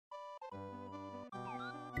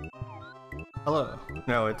Hello.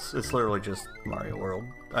 No, it's literally just Mario World.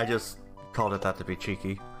 I just called it that to be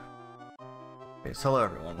cheeky. Okay, so hello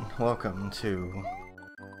everyone. Welcome to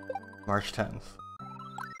March 10th.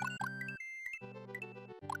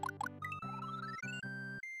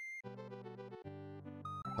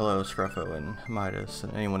 Hello Scruffo and Midas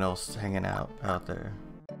and anyone else hanging out there.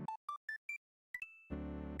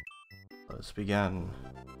 Let's begin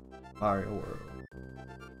Mario World.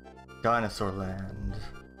 Dinosaur Land.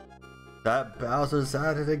 That Bowser's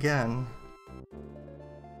at it again.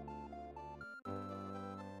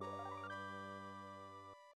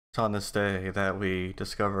 It's on this day that we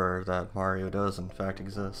discover that Mario does in fact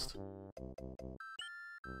exist.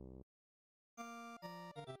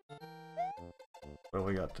 What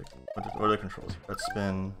we got? What are the controls? That's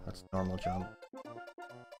spin. That's normal jump.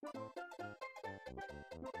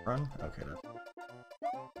 Run? Okay, that's...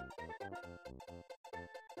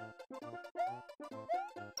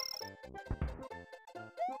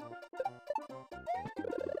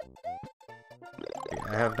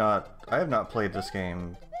 I have not played this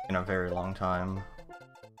game in a very long time.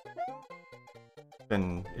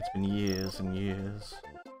 It's been years and years.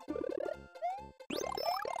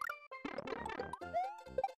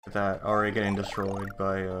 That already getting destroyed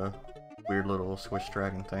by a weird little Swiss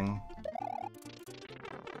dragon thing.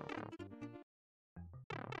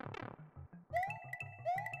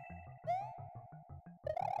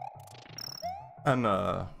 I'm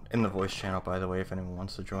in the voice channel, by the way, if anyone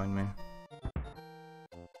wants to join me.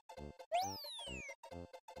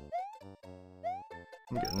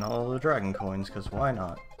 I'm getting all the dragon coins, because why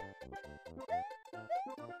not?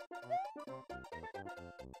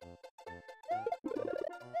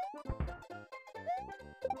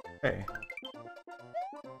 Hey.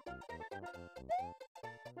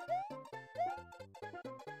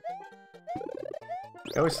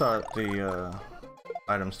 I always thought the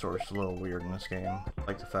item storage is a little weird in this game.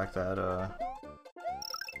 Like the fact that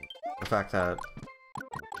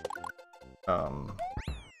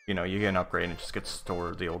you know, you get an upgrade and it just gets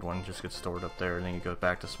stored, the old one just gets stored up there and then you go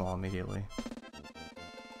back to small immediately.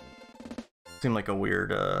 Seemed like a weird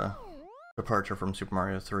departure from Super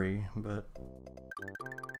Mario 3, but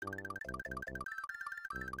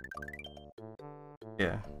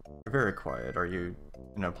yeah, you're very quiet. Are you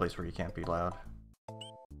in a place where you can't be loud?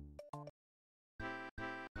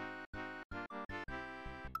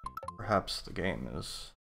 Perhaps the game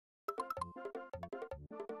is.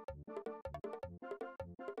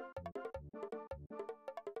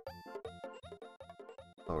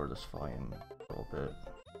 Lower this volume a little bit.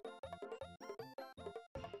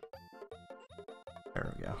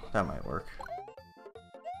 There we go. That might work.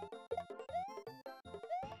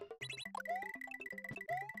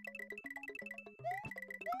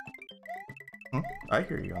 I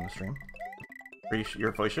hear you on the stream. Or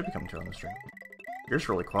your voice should be coming through on the stream. Yours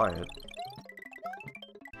really quiet.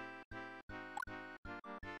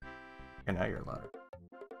 And now you're louder.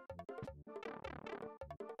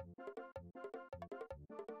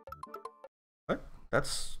 What?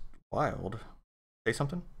 That's wild. Say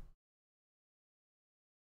something?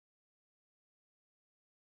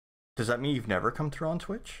 Does that mean you've never come through on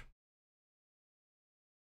Twitch?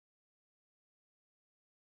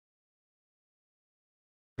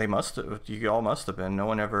 They must have. You all must have been. No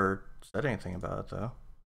one ever said anything about it, though.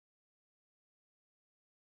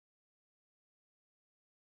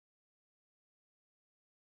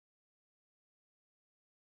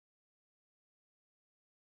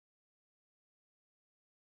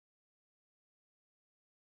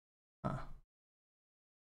 Huh.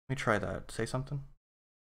 Let me try that. Say something.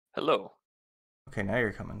 Hello. Okay, now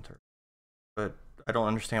you're coming through. But I don't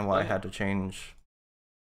understand why I had to change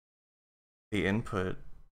the input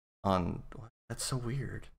on... That's so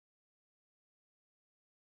weird.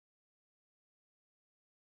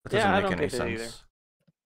 That doesn't make any sense.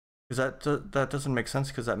 Because that doesn't make sense,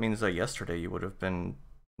 because that means that yesterday you would have been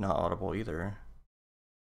not audible either.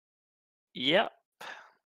 Yep.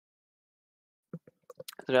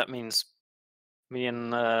 That means me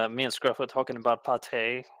and Scruff were talking about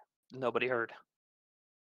pate. Nobody heard.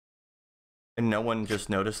 And no one just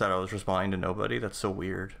noticed that I was responding to nobody? That's so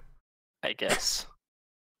weird. I guess.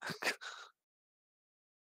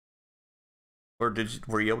 Or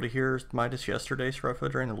were you able to hear Midas yesterday,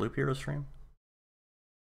 Scruffa, during the Loop Hero stream?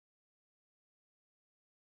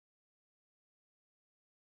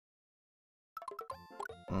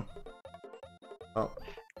 Oh.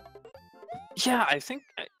 Yeah, I think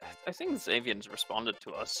Xavian's responded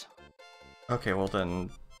to us. Okay, well then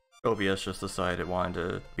OBS just decided it wanted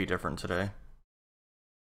to be different today.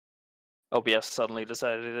 OBS suddenly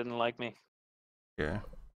decided it didn't like me. Yeah.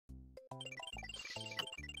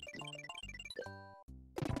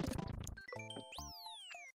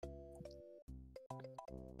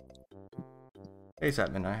 Hey, it's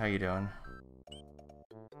at midnight. How you doing?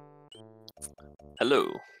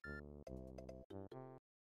 Hello.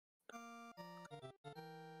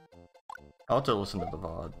 I'll have to listen to the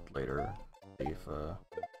VOD later. See if,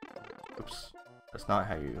 oops. That's not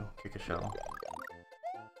how you kick a shell.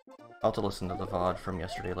 I'll have to listen to the VOD from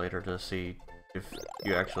yesterday later to see if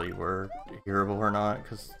you actually were hearable or not,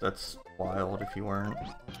 because that's wild if you weren't.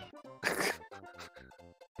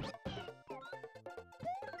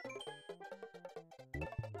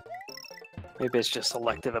 Maybe it's just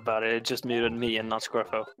selective about it. It just muted me and not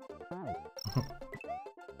Scruffo.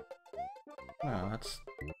 No,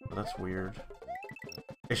 that's weird.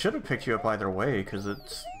 It should have picked you up either way, because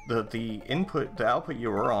it's the output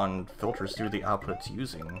you were on filters through the output it's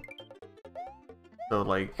using. So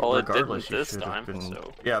like, well, regardless, it didn't you this should time, have been.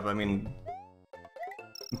 so... Yeah, but I mean,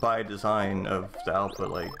 by design of the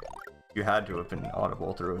output, like, you had to have been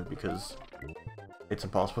audible through it because it's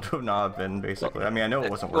impossible to have not been, basically. I mean, I know it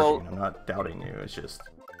wasn't working. I'm not doubting you. It's just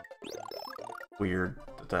weird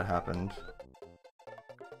that that happened.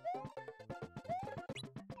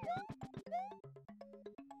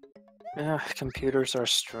 Yeah, computers are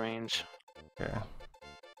strange. Yeah.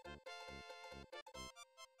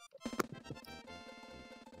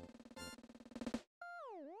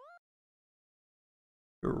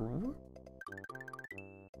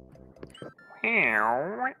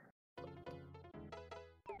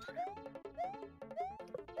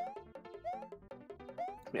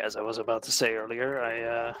 Yeah, as I was about to say earlier,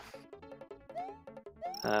 I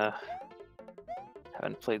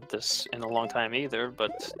haven't played this in a long time either,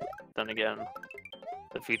 but then again,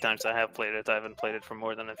 the few times I have played it, I haven't played it for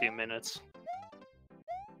more than a few minutes.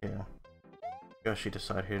 Yeah. Yoshi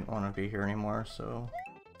decided he didn't want to be here anymore, so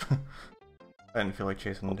I didn't feel like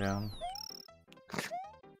chasing him down.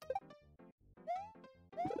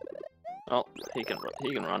 Well, he can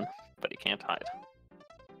run, but he can't hide.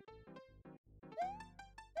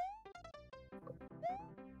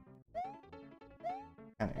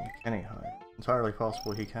 Can he hide? Entirely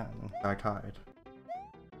possible he can. In fact, hide.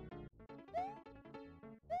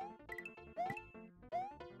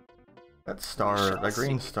 That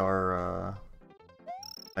green star,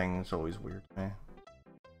 thing's always weird to me.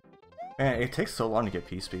 Man, it takes so long to get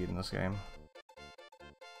P-speed in this game.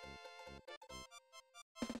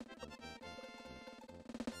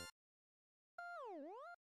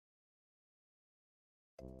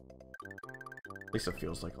 At least it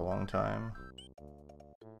feels like a long time.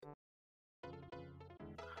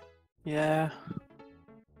 Yeah.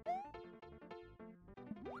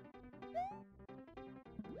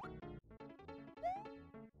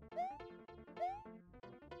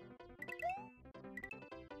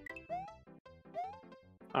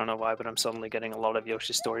 I don't know why, but I'm suddenly getting a lot of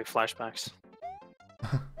Yoshi Story flashbacks.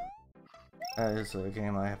 That is a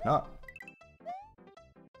game I have not.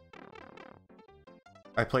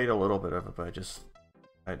 I played a little bit of it, but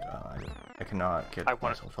I cannot get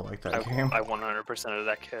myself to like that game. I 100% of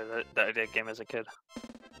that game as a kid.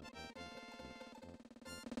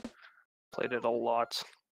 Played it a lot.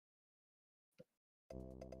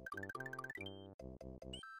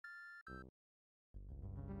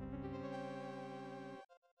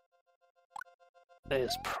 It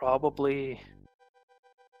is probably,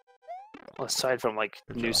 aside from like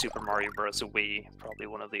New Super Mario Bros. Wii, probably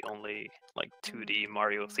one of the only like 2D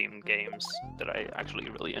Mario themed games that I actually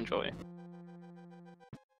really enjoy.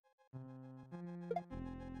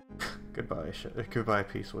 Goodbye,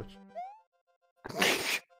 P-Switch.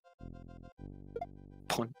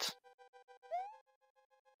 Punt.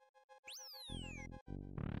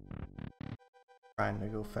 Trying to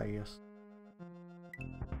go fast.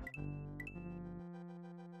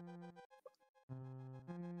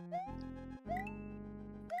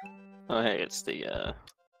 Oh hey, it's the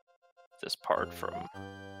this part from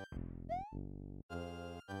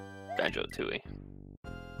Banjo-Tooie.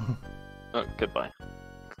 Oh, goodbye.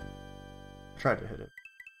 Tried to hit it.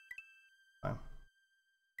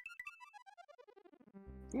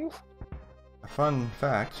 Oof. A fun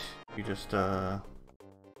fact, you just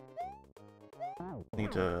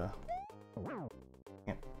need to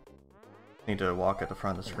walk at the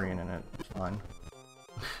front of the screen and it's fine.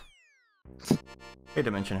 Hey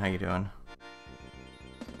Dimension, how you doing?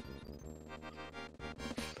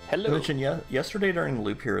 Hello. Dimension, yesterday during the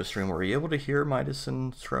Loop Hero stream, were you able to hear Midas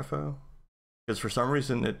and Streffo? Because for some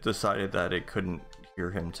reason it decided that it couldn't hear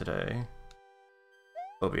him today.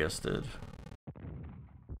 OBS did.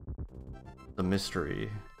 The mystery.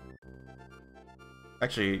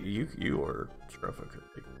 Actually, you or Streffo could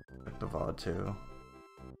pick the VOD too.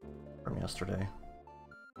 From yesterday.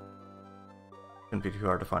 Couldn't be too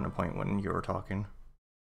hard to find a point when you were talking.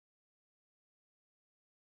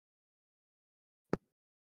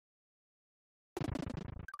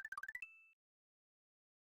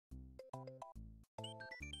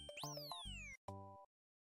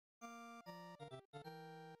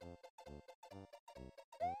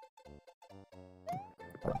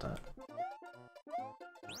 want that.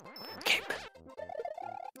 Cape.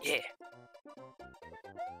 Yeah.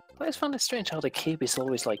 I always found it strange how the cape is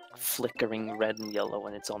always like flickering red and yellow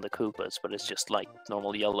when it's on the Koopas, but it's just like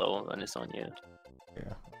normal yellow when it's on you.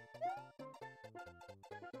 Yeah.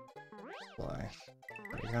 Fly.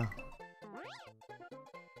 There you go.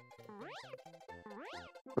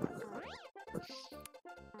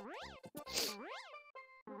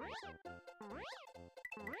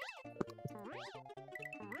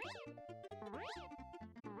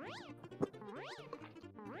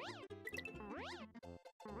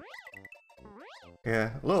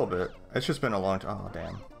 Yeah, a little bit. It's just been a long time. Oh,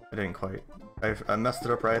 damn. I didn't quite. I messed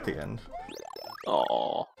it up right at the end.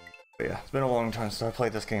 Oh. But yeah, it's been a long time since I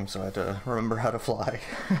played this game, so I had to remember how to fly.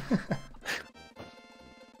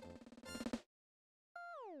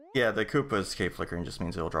 Yeah, the Koopa's cape flickering just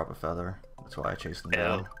means it'll drop a feather. That's why I chased them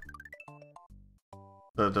down.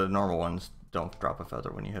 The normal ones don't drop a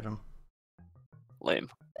feather when you hit them. Lame.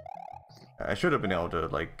 I should have been able to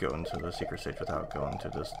like go into the secret stage without going to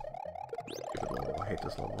this stupid level. I hate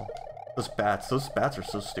this level. Those bats are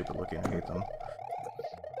so stupid looking. I hate them.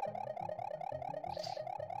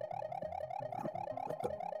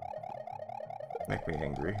 Make me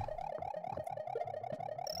angry.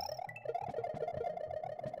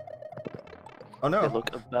 Oh no! They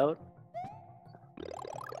look about.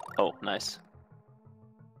 Oh, nice.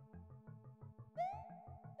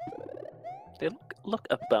 They look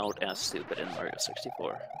about as stupid in Mario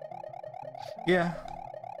 64. Yeah.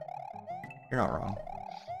 You're not wrong.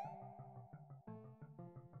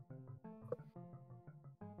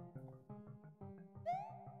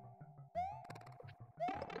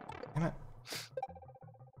 Damn it.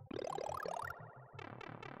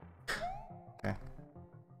 Okay.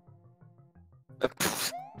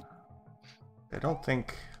 I don't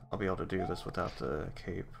think I'll be able to do this without the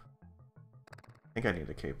cape. I think I need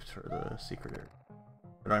a cape for the secret area.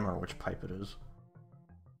 But I don't remember which pipe it is.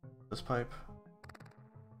 This pipe?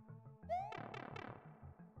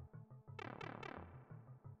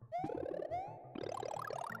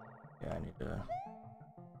 Yeah, I need to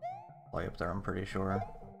fly up there, I'm pretty sure.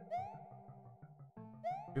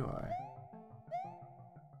 Do I?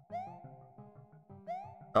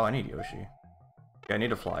 Oh, I need Yoshi. Yeah, I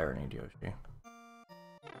need a flyer, I need Yoshi.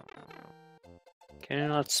 Can you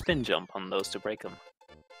not spin jump on those to break them?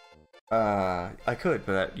 I could,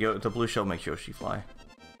 but the blue shell makes Yoshi fly.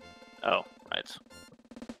 Oh, right.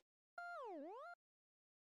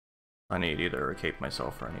 I need either a cape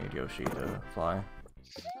myself or I need Yoshi to fly.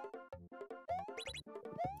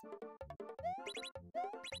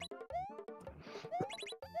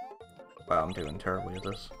 Wow, I'm doing terribly at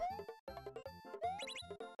this.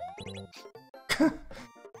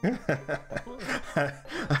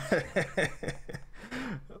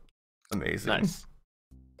 Amazing. Nice.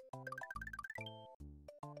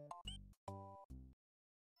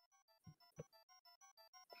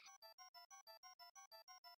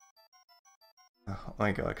 Oh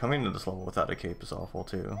my god, coming to this level without a cape is awful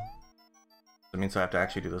too. That means I have to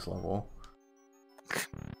actually do this level.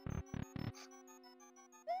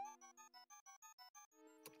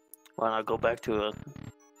 Why not go back to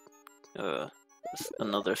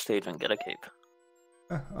another stage and get a cape?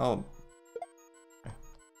 Oh.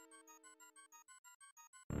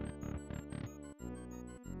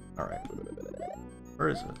 Alright. Where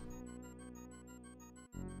is it?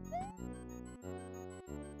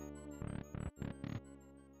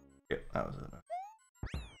 Yep, that was it.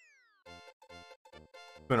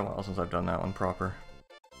 It's been a while since I've done that one proper.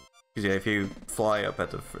 Because yeah, if you fly up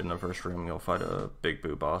at in the first room, you'll fight a big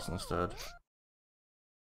boo boss instead.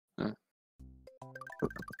 Hmm.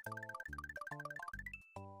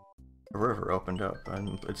 The river opened up,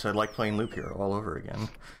 and it said like playing Loop Hero all over again.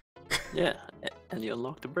 Yeah, and you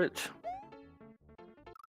unlock the bridge.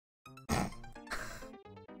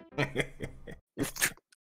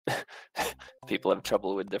 People have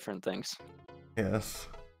trouble with different things. Yes.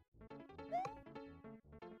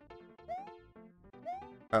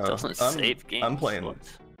 Doesn't save games. I'm playing. What?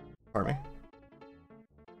 Pardon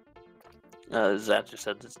me? Zach just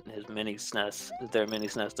said his mini SNES, their mini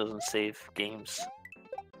SNES doesn't save games.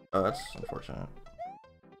 Oh, that's unfortunate.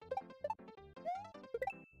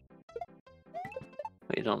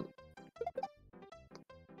 We don't.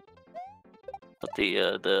 But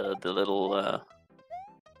the little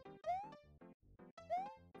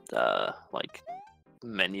like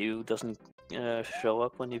menu doesn't show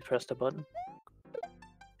up when you press the button,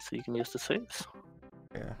 so you can use the saves.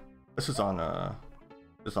 Yeah, this is on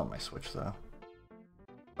my Switch though.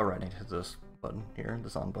 Oh right, I need to hit this button here,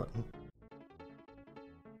 this on button.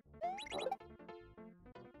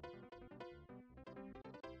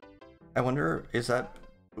 I wonder, is that...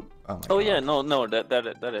 Oh my Oh god. yeah, no,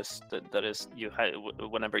 that is you.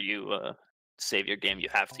 Whenever you save your game, you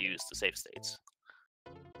have to use the save states.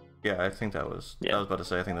 Yeah, I think that was... I Yeah, was about to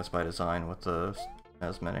say, I think that's by design with the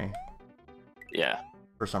as many, yeah.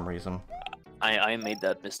 for some reason. I made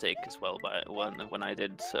that mistake as well by when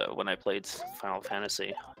I played Final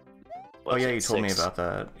Fantasy. Oh Was yeah, it you told me 6? about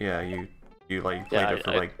that. Yeah, you like played Yeah, it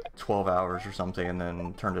for like 12 hours or something and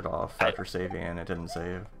then turned it off I after saving and it didn't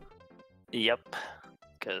save. yep,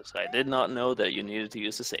 because I did not know that you needed to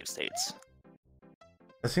use the save states.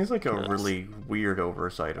 It seems like a 'Cause- really weird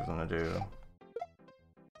oversight of them to do.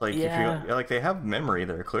 Like, if you... yeah, Like, they have memory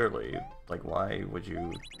there, clearly. Like, why would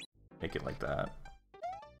you make it like that?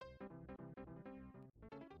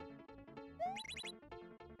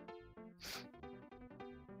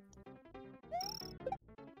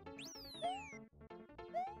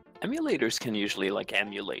 emulators can usually like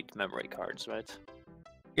emulate memory cards, right?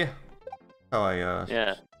 Yeah. How I,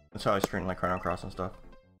 Yeah, That's how I stream, like, Chrono Cross and stuff.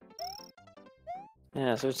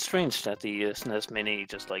 yeah. So it's strange that the SNES Mini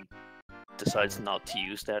just like decides not to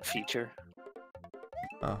use that feature.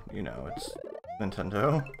 Oh, you know, it's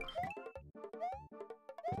Nintendo.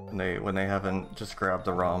 When they haven't just grabbed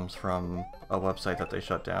the ROMs from a website that they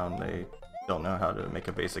shut down, they don't know how to make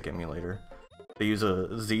a basic emulator. They use a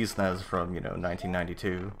ZSNES from,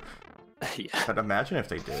 1992. Yeah. But imagine if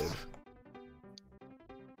they did.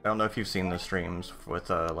 I don't know if you've seen the streams with,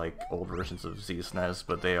 like, old versions of ZSNES,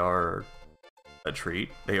 but they are a treat.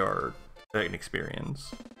 They are an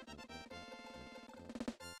experience.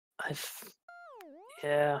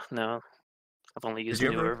 Yeah, no. I've only used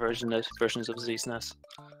you newer ever- versions of ZSNES.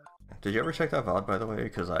 Did you ever check that VOD, by the way?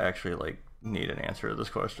 Because I actually, like, need an answer to this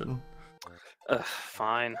question.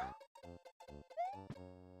 Fine.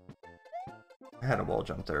 I had a wall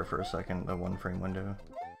jump there for a second, the 1-frame window.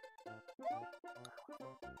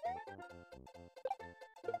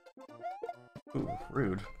 Ooh,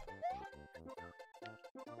 rude.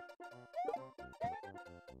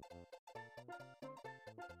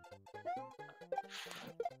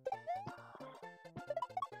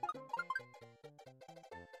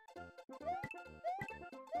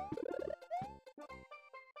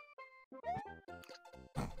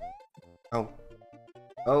 Oh.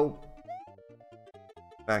 Oh!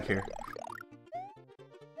 Back here.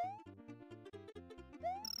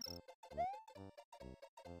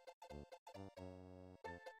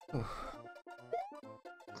 Oof.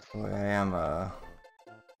 Boy,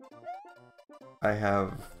 I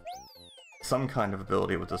have some kind of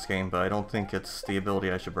ability with this game, but I don't think it's the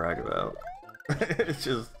ability I should brag about. It's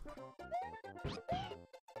just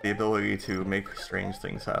the ability to make strange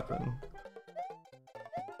things happen.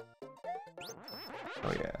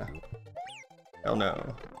 Oh yeah. Oh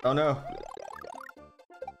no. Oh no!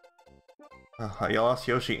 I lost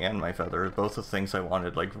Yoshi and my feather, both the things I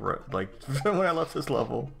wanted, like when I left this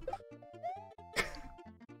level.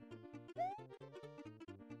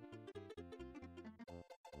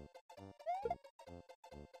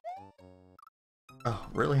 Oh,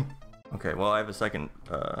 really? Okay, well I have a second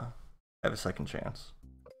chance.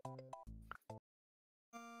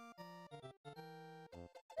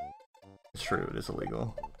 It's true, it is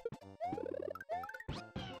illegal.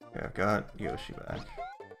 Okay, I've got Yoshi back.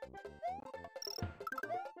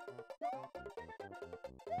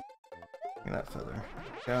 Give me that feather.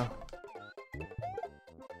 Yeah.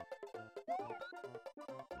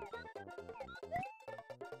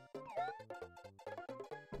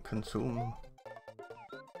 Consume.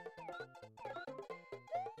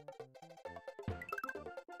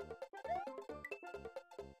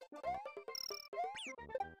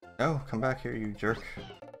 No, come back here, you jerk.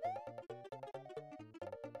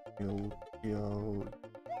 Yo.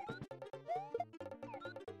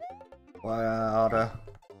 Wilder.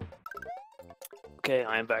 Okay,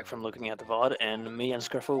 I am back from looking at the VOD, and me and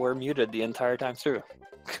Scruffle were muted the entire time through.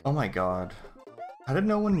 Oh my god. How did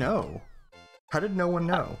no one know? How did no one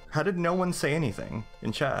know? How did no one say anything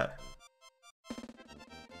in chat?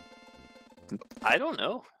 I don't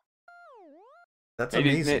know. That's Maybe-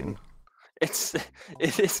 amazing.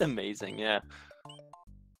 It is amazing, yeah.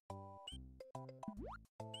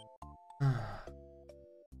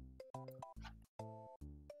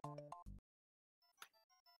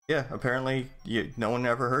 Yeah, apparently no one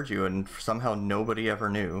ever heard you, and somehow nobody ever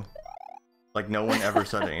knew. Like, no one ever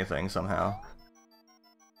said anything, somehow.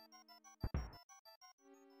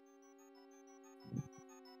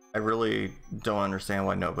 I really don't understand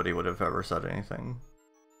why nobody would have ever said anything.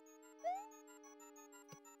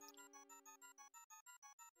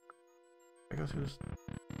 I guess it was...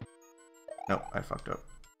 Nope, I fucked up.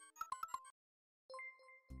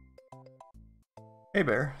 Hey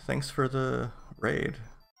Bear, thanks for the raid.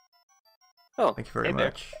 Oh, Thank you very hey, Bear.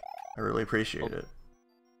 much. I really appreciate it.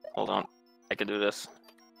 Hold on. I can do this.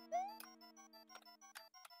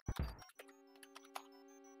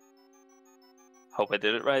 Hope I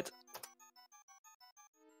did it right.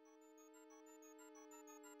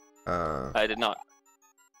 I did not.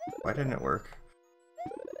 Why didn't it work?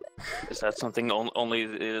 Is that something only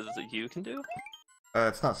you can do?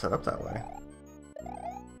 It's not set up that way.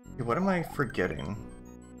 Hey, what am I forgetting?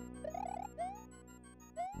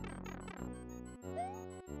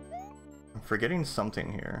 I'm forgetting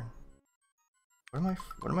something here.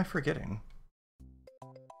 What am I forgetting?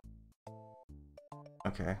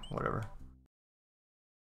 Okay, whatever.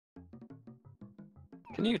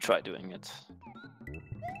 Can you try doing it?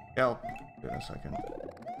 Yeah, I'll do it in a second.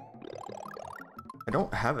 I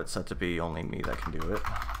don't have it set to be only me that can do it.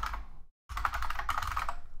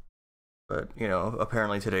 But, you know,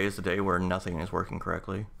 apparently today is the day where nothing is working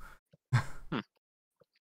correctly. Let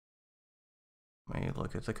me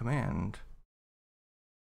look at the command.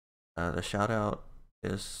 The shoutout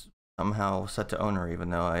is somehow set to owner, even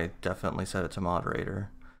though I definitely set it to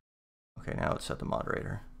moderator. Okay, now it's set to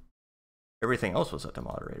moderator. Everything else was set to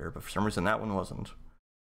moderator, but for some reason that one wasn't.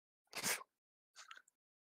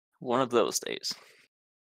 One of those days.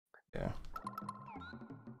 Yeah.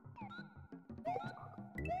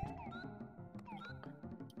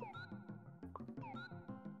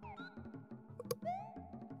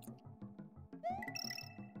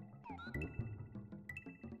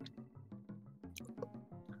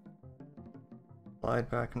 Slide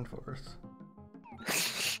back and forth.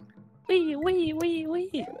 Wee, wee, wee,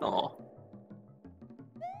 wee. Oh.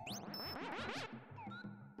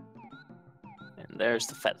 And there's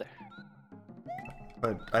the feather.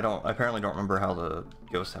 But I apparently don't remember how the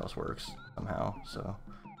ghost house works somehow, so.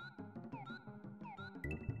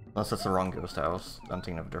 Unless that's the wrong ghost house, I'm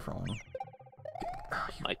thinking of a different one. Oh,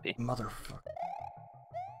 Might be. Motherfucker.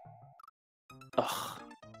 Ugh.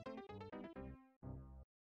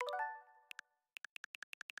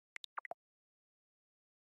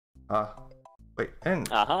 Wait, and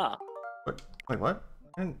Aha. what? Wait, what?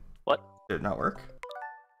 And What? did it not work?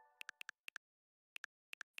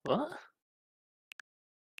 What?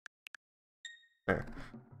 There.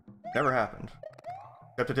 Never happened.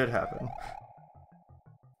 Except it did happen.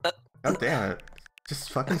 God damn it.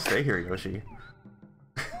 Just fucking stay here, Yoshi.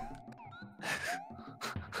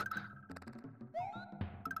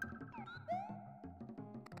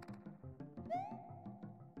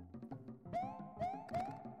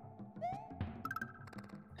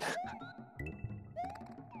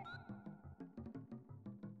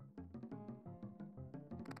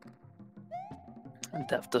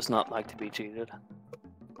 Death does not like to be cheated.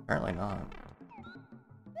 Apparently not.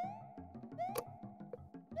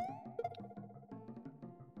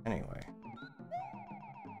 Anyway.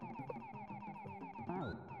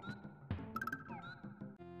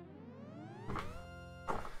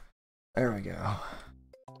 There we go.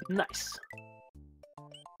 Nice.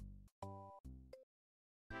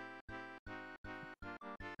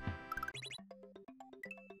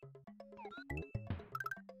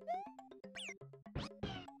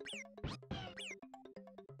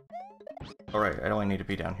 Alright, I don't need to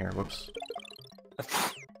be down here. Whoops. I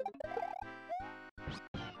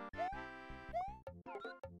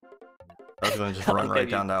was gonna just run right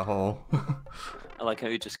down that hole. I like how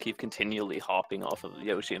you just keep continually hopping off of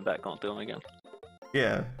Yoshi and back onto him again.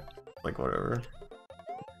 Yeah, like whatever.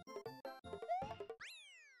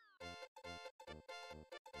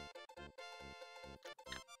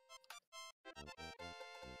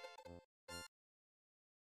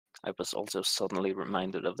 I was also suddenly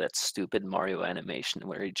reminded of that stupid Mario animation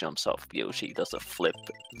where he jumps off Yoshi, does a flip,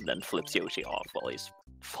 and then flips Yoshi off while he's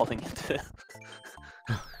falling into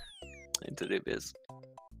into the abyss.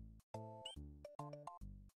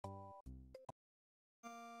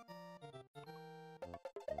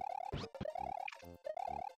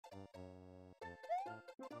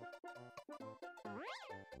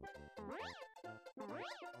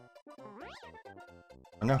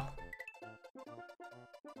 Oh no.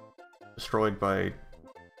 Destroyed by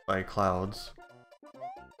clouds.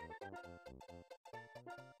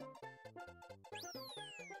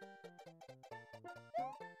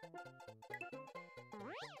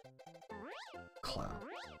 Cloud.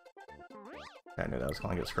 I knew that was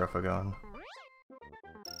gonna get Scruffa going.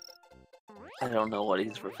 I don't know what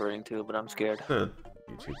he's referring to, but I'm scared. The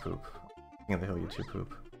YouTube poop. King of the Hill YouTube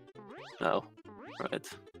poop. No. Right.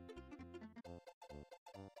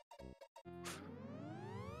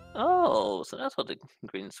 Oh, so that's what the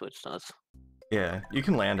green switch does. Yeah, you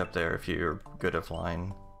can land up there if you're good at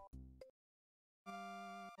flying.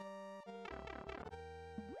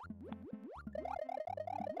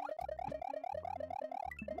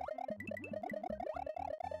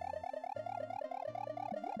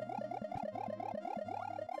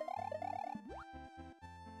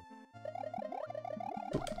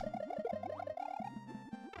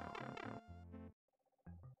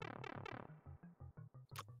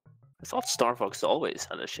 I thought Star Fox always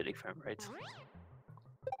had a shitty frame rate.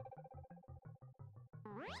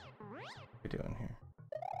 What are you doing here?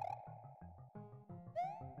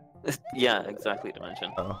 Yeah, exactly,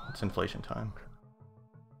 Dimension. Oh, it's inflation time.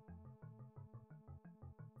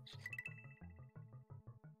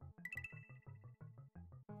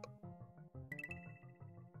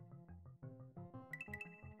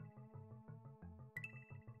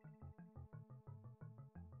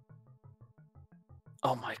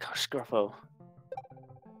 Oh my gosh, Scarfo.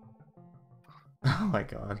 Oh my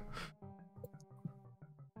god.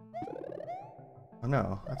 Oh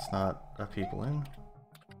no, that's not a people in.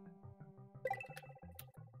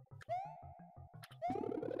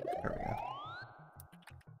 There we go.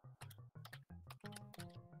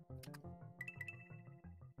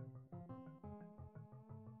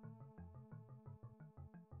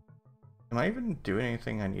 Am I even doing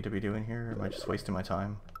anything I need to be doing here? Or am I just wasting my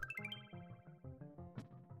time?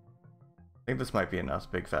 I think this might be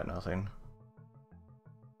enough big fat nothing.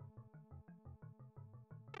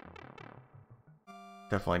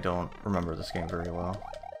 Definitely don't remember this game very well.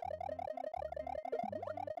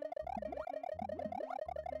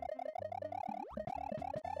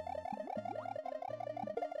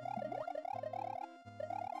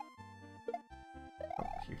 Oh,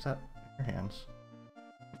 keep that in your hands.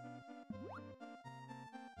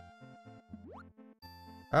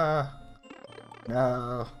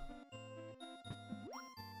 No.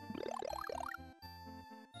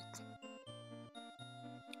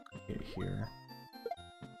 Get here.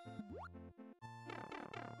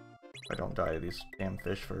 If I don't die of these damn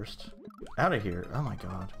fish first. Out of here! Oh my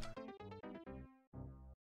god.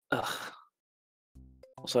 Ugh.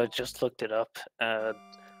 So I just looked it up.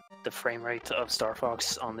 The frame rate of Star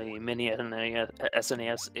Fox on the mini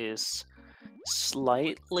SNES is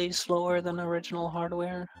slightly slower than original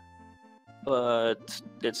hardware, but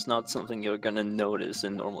it's not something you're gonna notice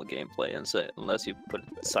in normal gameplay unless you put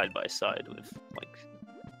it side by side with like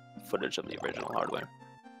footage of the original hardware.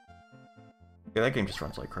 Yeah, that game just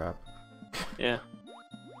runs like crap. Yeah.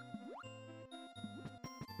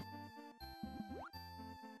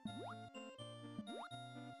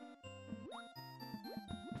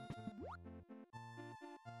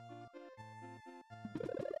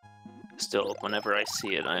 Still, whenever I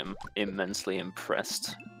see it, I'm immensely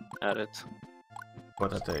impressed at it.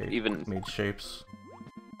 What, that they Even made shapes?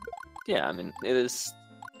 yeah, I mean it is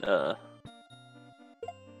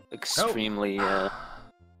extremely. Oh,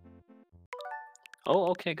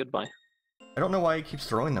 okay, goodbye. I don't know why he keeps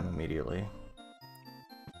throwing them immediately.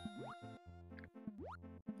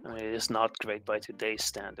 I mean, it is not great by today's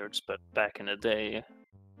standards, but back in the day,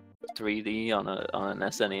 3D on an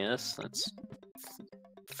SNES, that's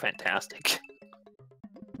fantastic.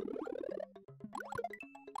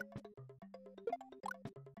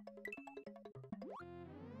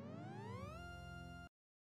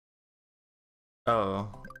 Oh,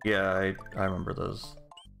 yeah, I remember those.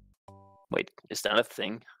 Wait, is that a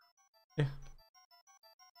thing? Yeah.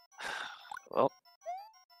 Well,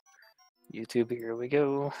 YouTube, here we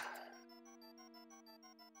go.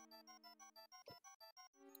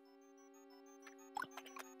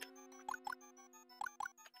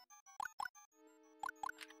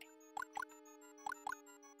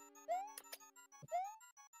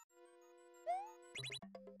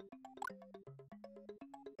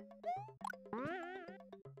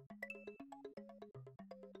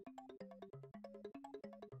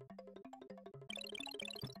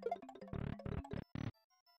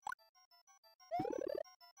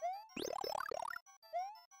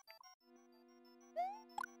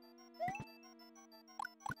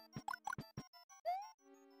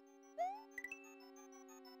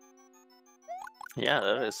 Yeah,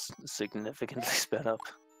 that is significantly sped up.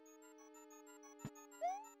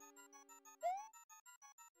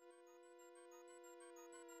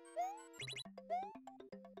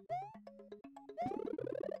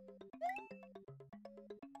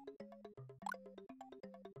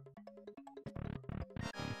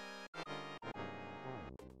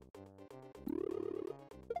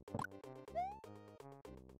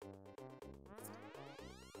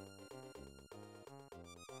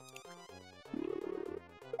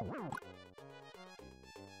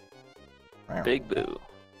 Big Boo.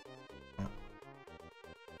 Yeah.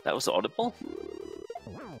 That was audible?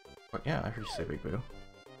 But yeah, I heard you say Big Boo.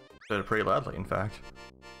 Said it pretty loudly, in fact.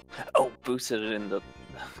 Oh, Boo said it in the...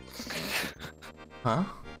 Huh?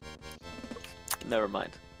 Never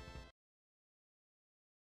mind.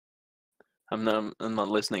 I'm not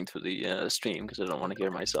listening to the stream because I don't want to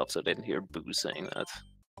hear myself, so I didn't hear Boo saying that.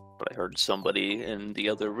 But I heard somebody in the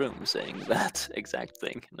other room saying that exact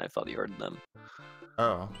thing, and I thought you heard them.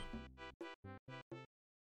 Oh.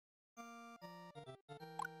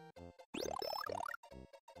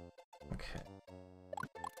 Okay.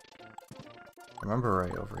 Remember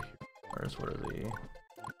right over here. Where's what are the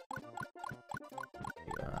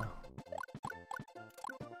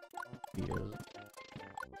Betas.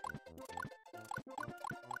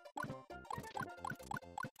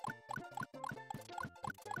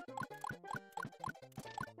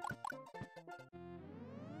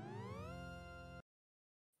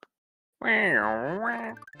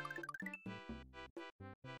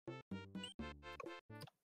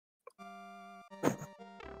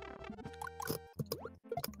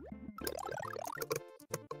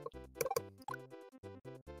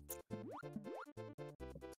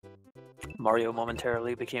 Mario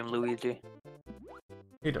momentarily became Luigi.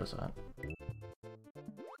 He does that.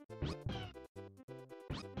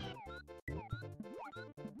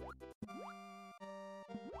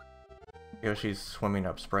 Yoshi's swimming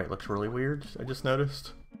up sprite looks really weird, I just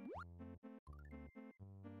noticed.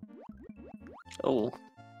 Oh,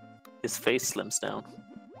 his face slims down.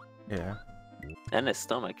 Yeah. And his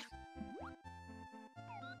stomach.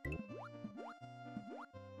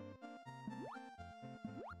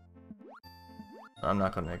 I'm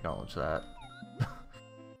not going to acknowledge that.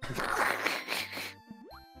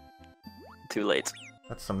 Too late.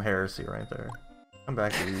 That's some heresy right there. Come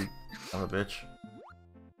back, you son of a bitch.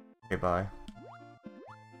 Okay, bye.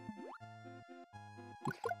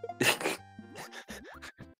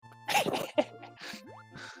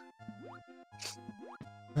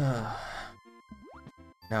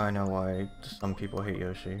 Now I know why some people hate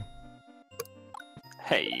Yoshi.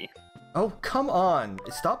 Hey. Oh, come on!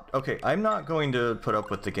 Stop! Okay, I'm not going to put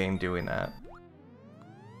up with the game doing that.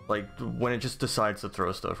 Like, when it just decides to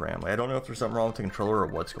throw stuff randomly. I don't know if there's something wrong with the controller or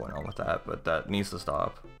what's going on with that, but that needs to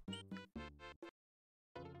stop.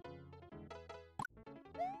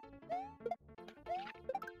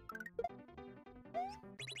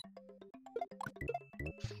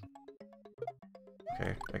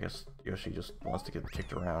 Okay, I guess Yoshi just wants to get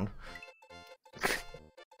kicked around.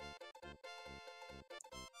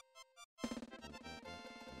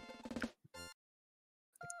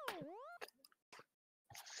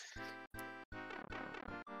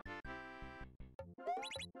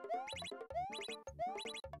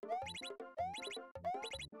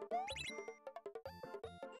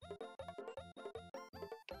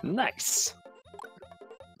 Nice.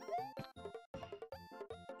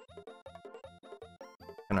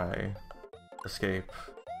 Can I escape?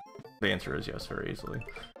 The answer is yes, very easily.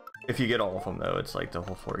 If you get all of them, though, it's like the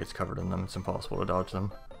whole floor gets covered in them. It's impossible to dodge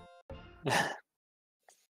them.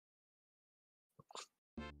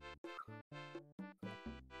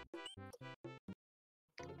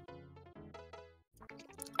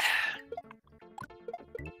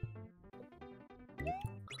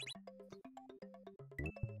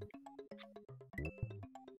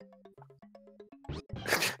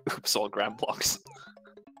 Oops, all grab blocks.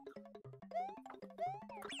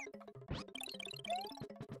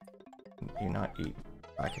 Can you not eat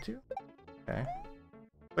Lakitu? Okay.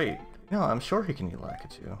 Wait, no, I'm sure he can eat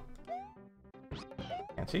Lakitu.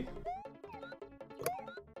 Can't he?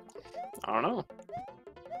 I don't know.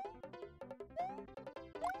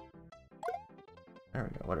 There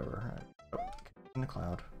we go, whatever. Oh, in the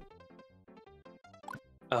cloud.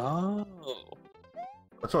 Oh.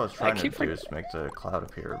 That's what I was trying to do, is make the cloud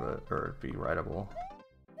appear, or be rideable.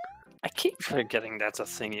 I keep forgetting that's a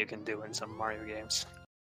thing you can do in some Mario games.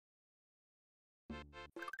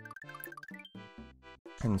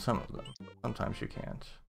 In some of them. Sometimes you can't.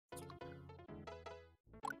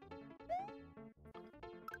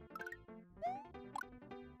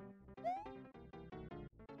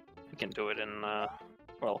 You can do it in,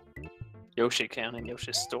 well, Yoshi can in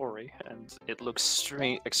Yoshi's Story, and it looks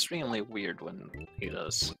extremely weird when he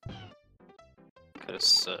does.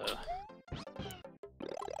 Because,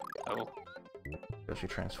 oh. Yoshi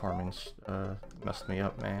transforming messed me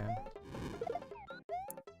up, man.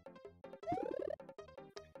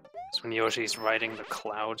 So when Yoshi's riding the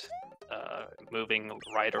cloud, moving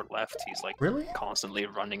right or left, he's like Really? constantly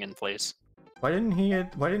running in place. Why didn't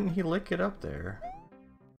he lick it up there?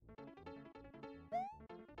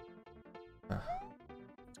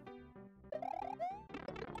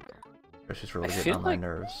 Yoshi's really getting on my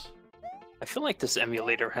nerves. I feel like this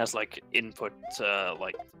emulator has like input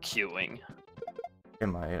like queuing. It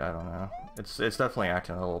might, I don't know. It's definitely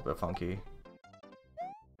acting a little bit funky.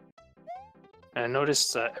 And I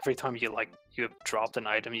noticed every time you've dropped an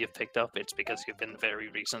item you've picked up, it's because you've been very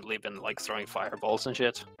recently like throwing fireballs and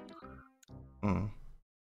shit. Hmm.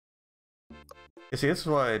 You see, this is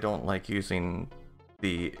why I don't like using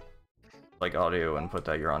the like audio input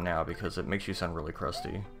that you're on now, because it makes you sound really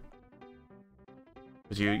crusty.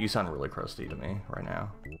 Because you sound really crusty to me right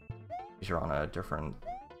now. Because you're on a different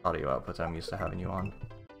audio output that I'm used to having you on.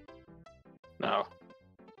 No.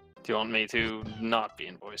 Do you want me to not be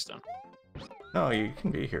in voice then? No, you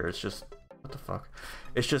can be here. It's just, what the fuck?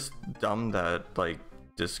 It's just dumb that like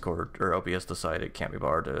Discord or OBS decided it can't be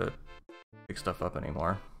bothered to pick stuff up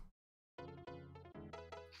anymore.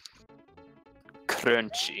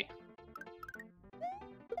 Crunchy.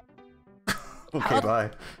 Okay, bye.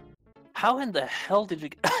 How in the hell did you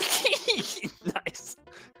Nice.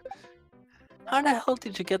 How the hell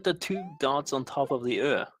did you get the 2 dots on top of the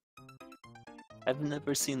Ö? I've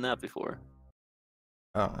never seen that before.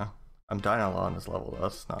 I don't know. I'm dying a lot on this level,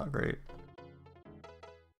 that's not great.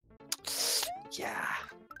 Yeah.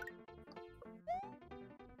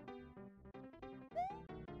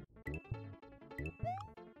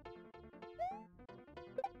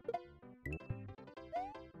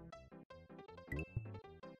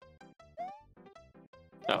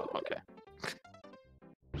 Oh, okay.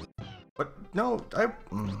 But no, I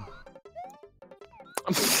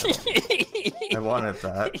wanted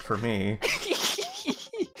that for me.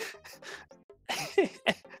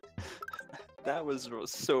 That was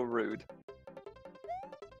so rude.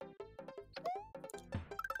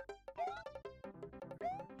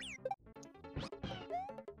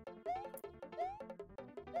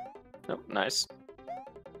 Oh, nice.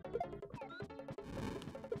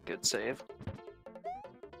 Good save.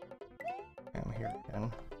 I'm here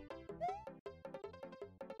again.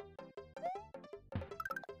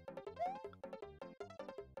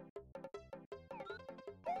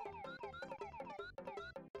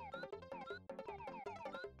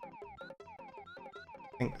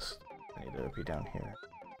 I think I need to be down here.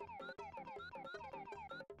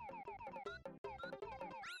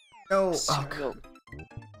 No! Cereal.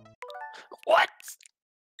 What?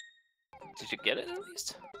 Did you get it at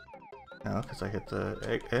least? No, because I hit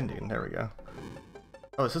the ending. There we go.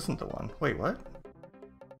 Oh, this isn't the one. Wait, what?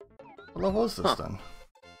 What level is this then?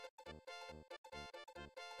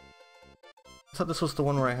 I thought this was the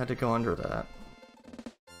one where I had to go under that.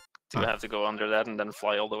 Do you have to go under that and then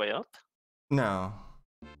fly all the way up? No.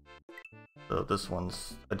 So this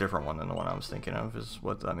one's a different one than the one I was thinking of, is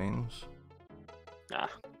what that means. Ah.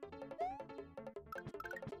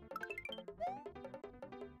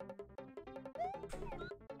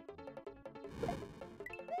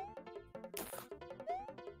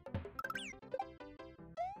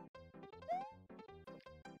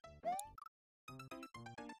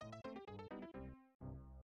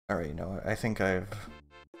 Alright, you know what? I think I've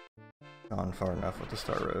gone far enough with the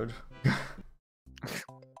Star Road.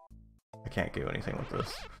 I can't do anything with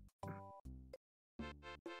this.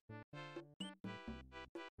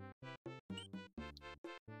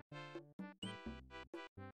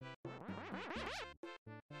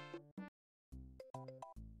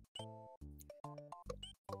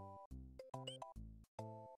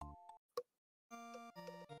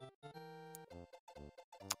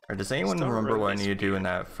 Or does anyone Star remember Road what I is need to do in weird.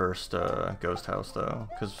 that first ghost house though?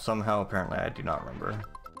 Because somehow apparently I do not remember.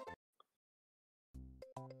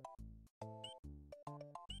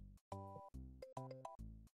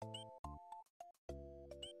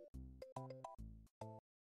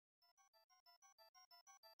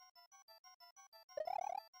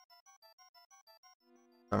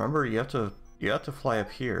 I remember you have to fly up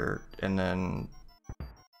here, and then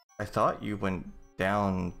I thought you went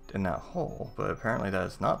down in that hole, but apparently that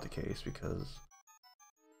is not the case because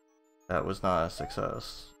that was not a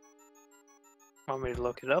success. Want me to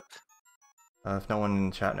look it up? If no one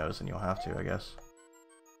in chat knows, then you'll have to, I guess.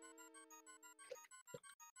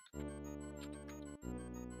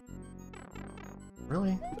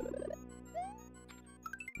 Really?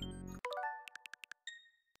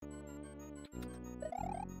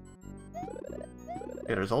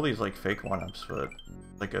 Yeah, there's all these like fake one-ups, but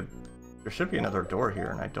like there should be another door here,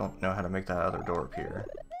 and I don't know how to make that other door appear.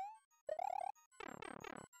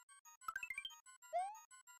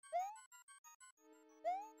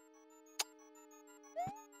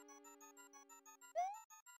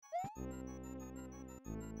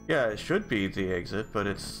 Yeah, it should be the exit, but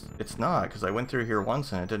it's not, because I went through here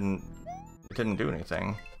once and it didn't do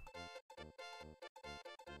anything.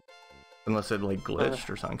 Unless it like glitched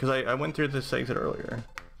or something, because I went through this exit earlier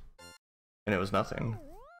and it was nothing.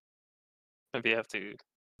 Maybe you have to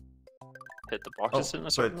hit the boxes in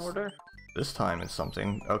a certain order? This time it's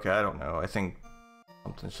something. Okay, I don't know. I think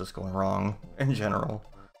something's just going wrong in general.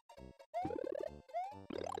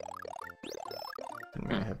 Didn't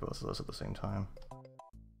mean to hit both of those at the same time.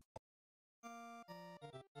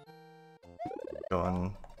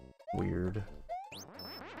 Going weird.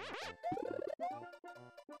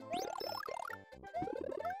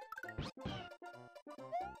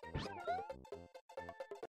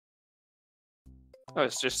 Oh,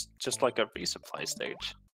 it's just like a resupply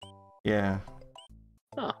stage. Yeah.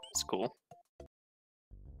 Oh, it's cool.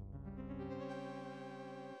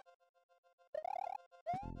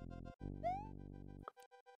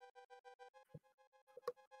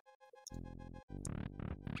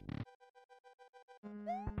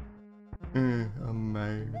 I'm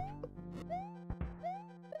mad.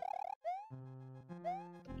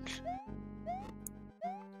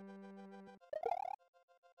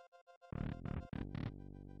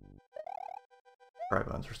 Fry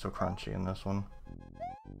buns are still crunchy in this one.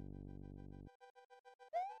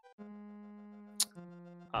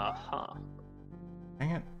 Uh-huh.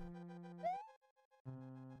 Dang it.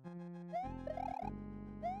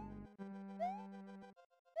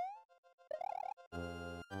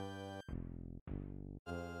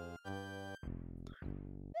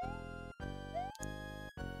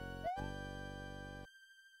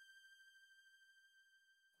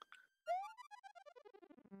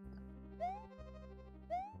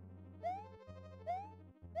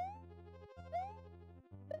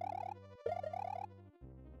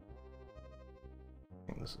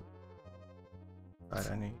 I think this is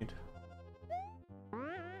what I need.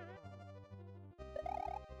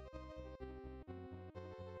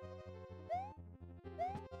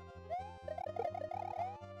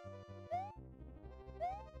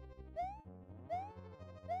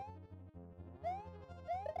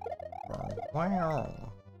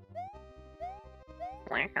 Wow.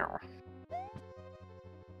 Wow.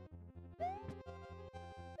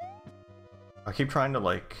 I keep trying to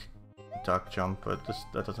like duck jump, but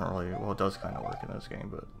that doesn't really, well, it does kind of work in this game,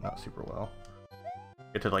 but not super well. You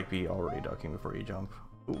have to like be already ducking before you jump.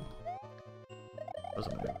 Ooh.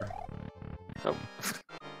 Doesn't matter. Oh.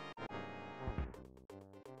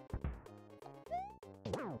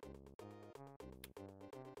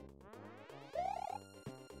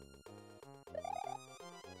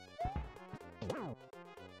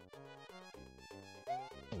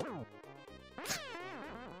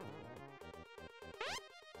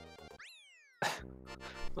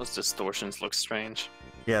 Those distortions look strange.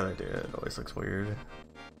 Yeah, they do. It always looks weird.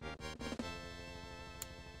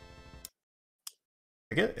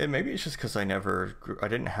 I get it. Maybe it's just because I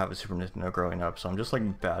didn't have a Super Nintendo growing up, so I'm just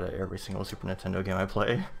like bad at every single Super Nintendo game I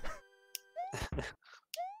play.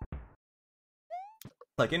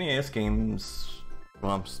 Like NES games,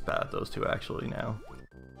 well, I'm just bad at those two actually now.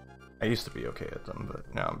 I used to be okay at them,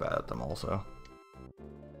 but now I'm bad at them also.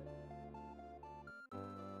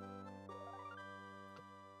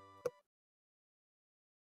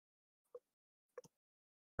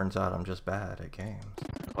 Turns out I'm just bad at games.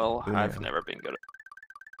 Well, Who I've knew? never been good at.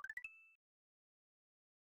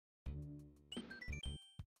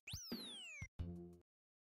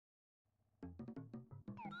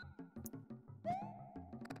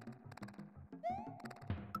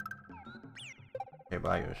 Okay,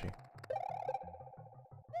 bye Yoshi.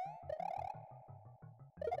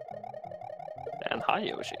 And hi,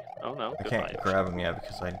 Yoshi. Oh no, I goodbye, can't Yoshi. grab him yet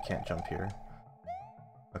because I can't jump here.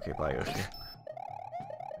 Okay, bye Yoshi.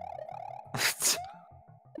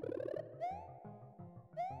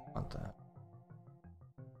 Want that.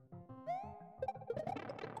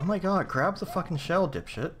 Oh my god, grab the fucking shell,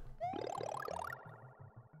 dipshit.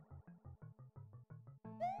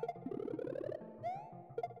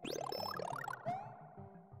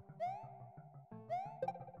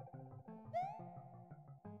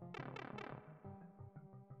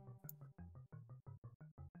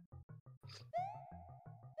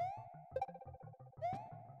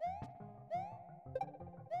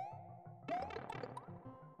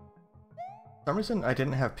 For some reason, I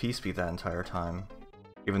didn't have P-Speed that entire time,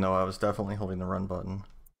 even though I was definitely holding the run button.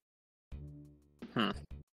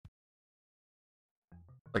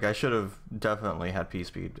 Like, I should have definitely had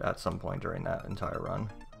P-Speed at some point during that entire run.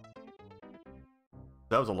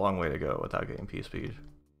 That was a long way to go without getting P-Speed.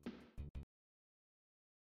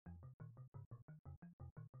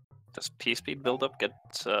 Does P-Speed buildup get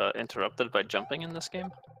interrupted by jumping in this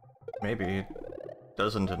game? Maybe. It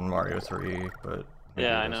doesn't in Mario 3, but maybe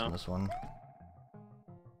Yeah, it I is know. in this one.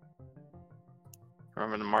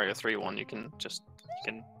 Remember the Mario 3 one, you can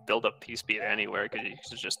build up P-Speed anywhere because you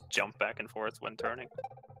can just jump back and forth when turning.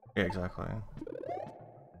 Yeah, exactly.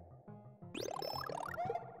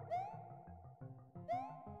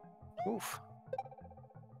 Oof.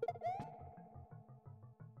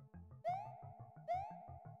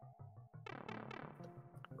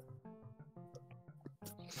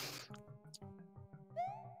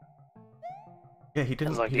 Yeah, he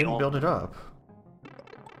It's like the didn't only, build it up.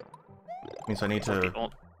 Means I need it's like the to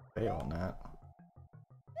fail on that.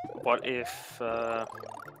 What if oh,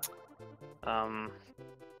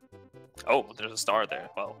 there's a star there.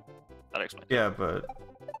 Well, that explains it. Yeah, but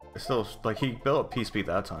it's still like he built up P-Speed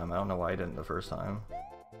that time. I don't know why he didn't the first time.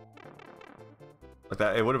 Like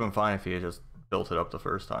that, it would have been fine if he had just built it up the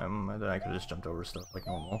first time, and then I could have just jumped over stuff like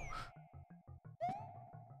normal.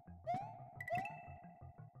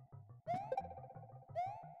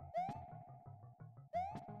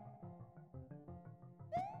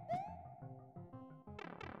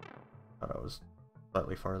 Thought I was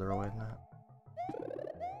slightly farther away than that.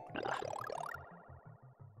 Nah.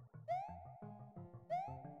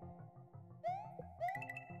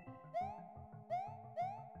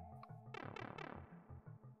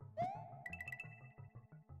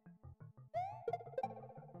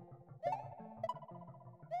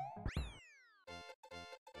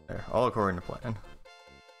 There, all according to plan.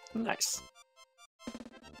 Nice.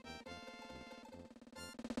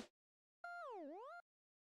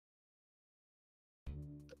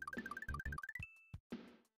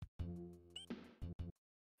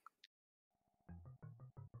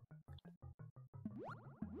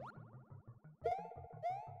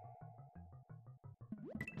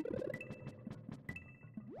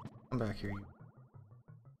 Come back here, you.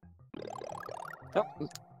 Oh.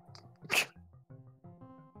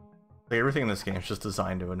 Like, everything in this game is just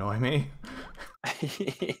designed to annoy me.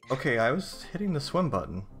 Okay, I was hitting the swim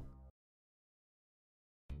button.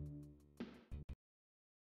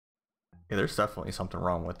 Yeah, there's definitely something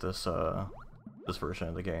wrong with this this version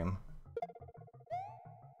of the game.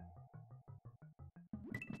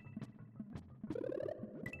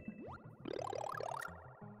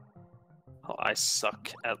 Oh, I suck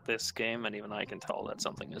at this game, and even I can tell that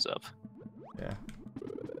something is up. Yeah.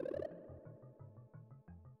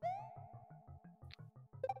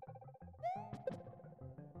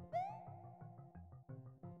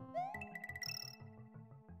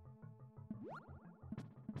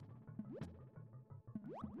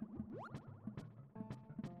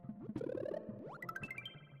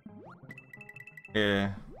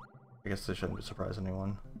 Yeah. I guess this shouldn't surprise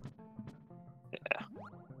anyone. Yeah.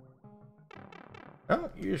 I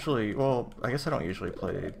don't usually, well, I guess I don't usually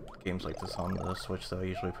play games like this on the Switch though. I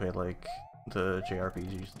usually play like the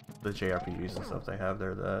JRPGs and stuff they have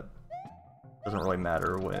there that doesn't really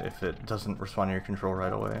matter if it doesn't respond to your control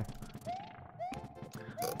right away.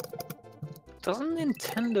 Doesn't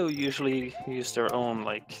Nintendo usually use their own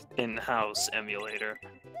like in-house emulator?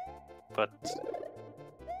 But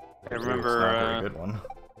I remember it's not a very good one.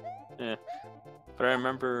 yeah, but I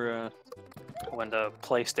remember when the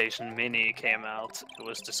PlayStation Mini came out, it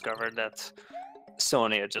was discovered that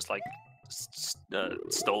Sony had just like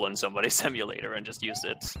stolen somebody's emulator and just used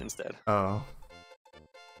it instead. Oh.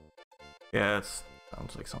 Yeah, it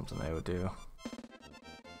sounds like something they would do.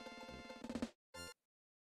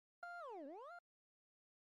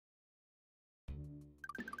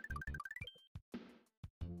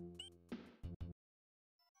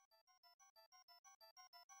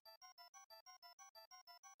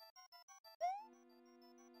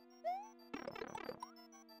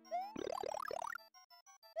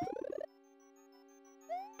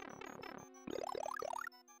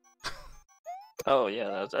 Oh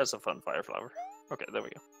yeah, that's a fun fire flower. Okay, there we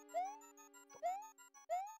go.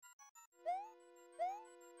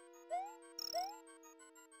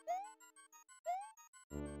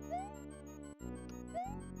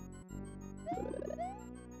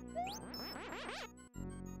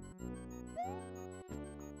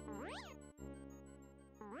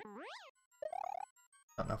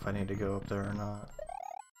 I don't know if I need to go up there or not.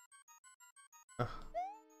 Ugh.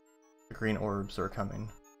 The green orbs are coming.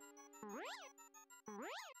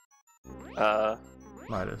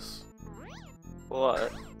 Midas.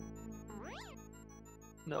 What?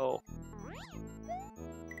 No.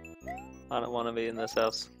 I don't want to be in this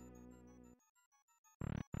house.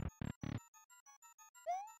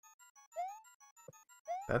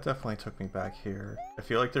 That definitely took me back here. I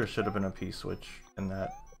feel like there should have been a P-switch in that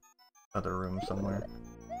other room somewhere.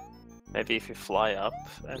 Maybe if you fly up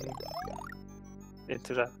and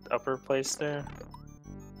into that upper place there,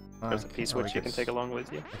 there's a P-switch you can take along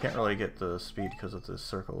with you. I can't really get the speed because of this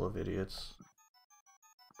circle of idiots.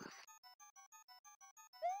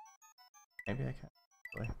 Maybe I can.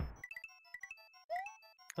 Really?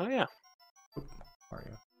 Oh yeah. Oop,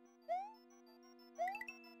 Mario.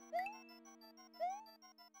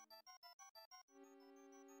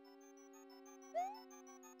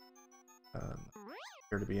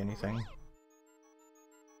 Appear to be anything.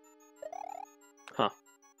 Huh.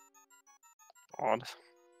 Odd.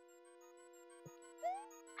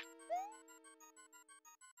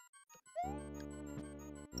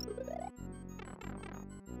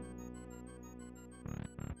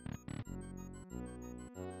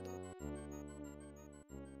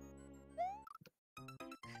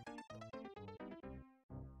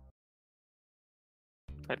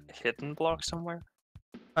 A hidden block somewhere?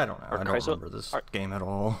 I don't know. I don't remember this game at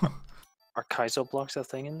all. Are Kaizo blocks a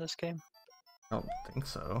thing in this game? I don't think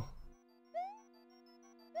so.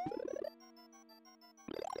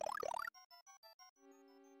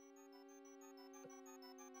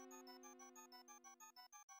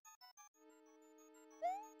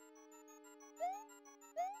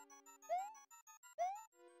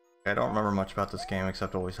 I don't remember much about this game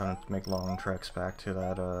except always having to make long treks back to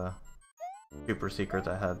that super secret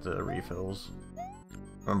that had the refills.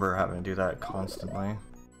 I remember having to do that constantly.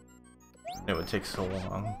 It would take so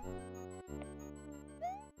long.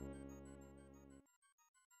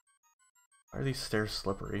 Why are these stairs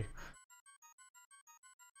slippery?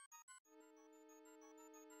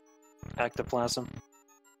 Ectoplasm.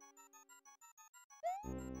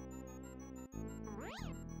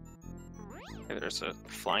 Maybe there's a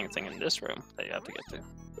flying thing in this room that you have to get to.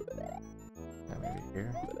 Yeah, maybe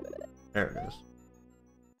here. There it is.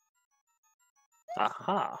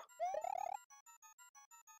 Aha!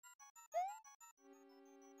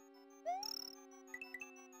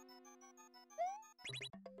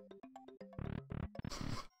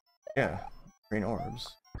 Yeah, green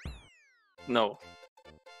orbs. No.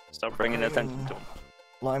 Stop bringing attention to them.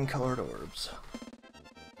 Lime-colored orbs.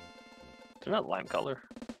 They're not lime color.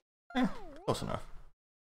 Close enough.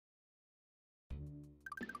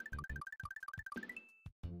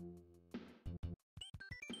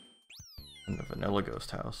 In the vanilla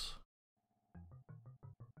ghost house.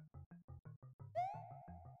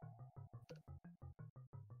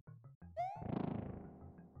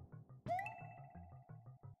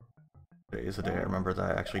 Today is the day I remember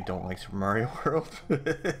that I actually don't like Super Mario World.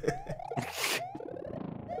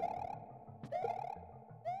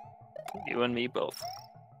 You and me both.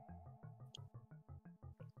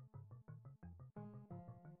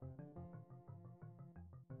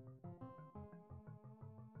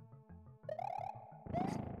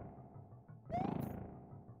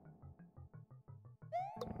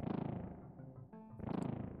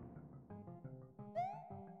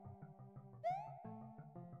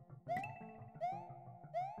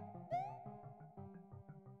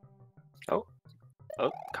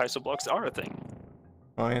 Oh, Kaizo blocks are a thing.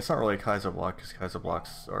 Well, I mean, it's not really a Kaizo block, because Kaizo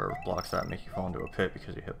blocks are blocks that make you fall into a pit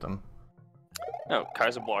because you hit them. No,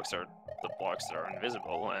 Kaizo blocks are the blocks that are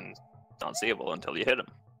invisible and unseeable until you hit them.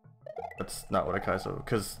 That's not what a Kaizo,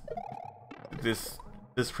 because this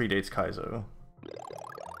predates Kaizo.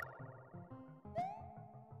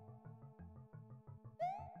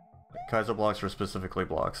 Kaizo blocks are specifically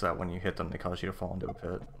blocks that when you hit them, they cause you to fall into a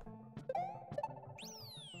pit.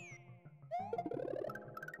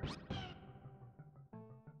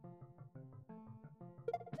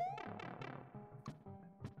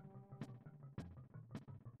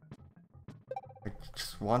 I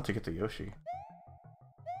just want to get the Yoshi.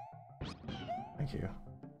 Thank you.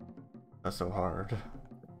 That's so hard.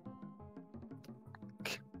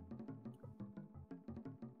 You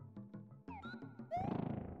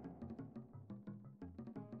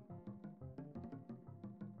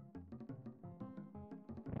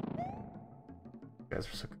guys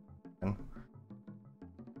are so good.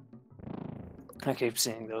 I keep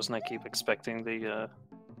seeing those and I keep expecting the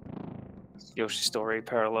Yoshi Story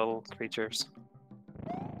parallel creatures.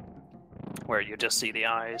 Where you just see the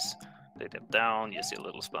eyes, they dip down, you see a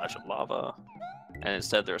little splash of lava, and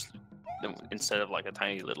instead of like a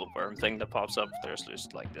tiny little worm thing that pops up, there's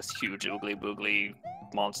just like this huge oogly boogly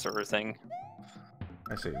monster thing.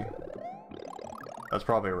 I see. That's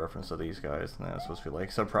probably a reference to these guys, and that's supposed to be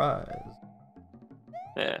like, surprise!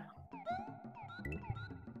 Yeah.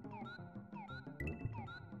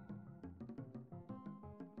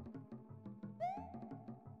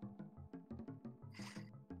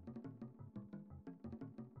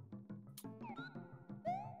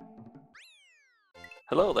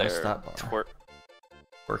 Hello there. Stop bar.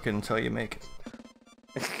 Work it until you make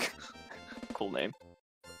it. Cool name.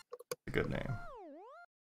 A good name.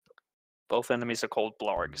 Both enemies are called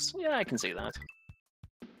Blargs. Yeah, I can see that.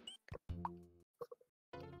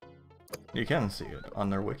 You can see it on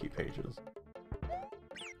their wiki pages.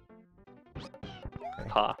 Okay.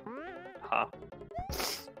 Ha. Ha.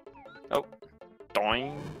 Oh.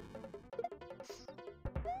 Doing.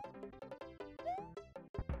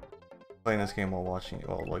 Playing this game while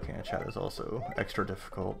looking at chat is also extra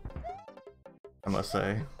difficult, I must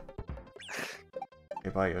say. Okay,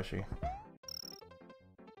 bye Yoshi.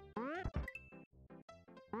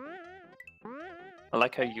 I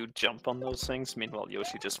like how you jump on those things, meanwhile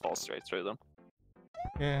Yoshi just falls straight through them.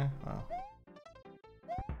 Yeah, well.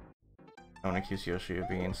 I don't accuse Yoshi of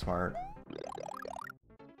being smart.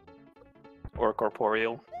 Or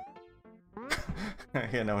corporeal.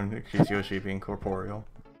 Yeah, no one accused Yoshi of being corporeal.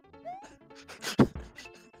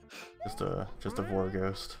 Just a vor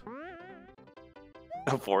ghost.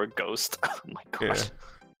 A vor ghost. Oh my god. Yeah.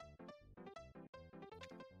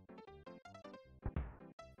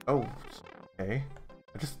 Oh, okay.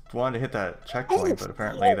 I just wanted to hit that checkpoint, but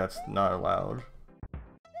apparently that's not allowed.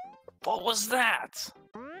 What was that?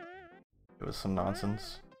 It was some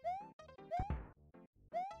nonsense.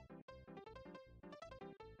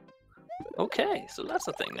 Okay, so that's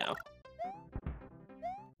a thing now.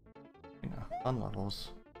 You know, fun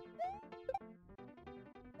levels.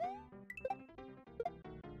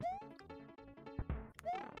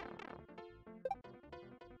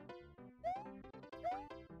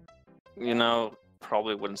 You know,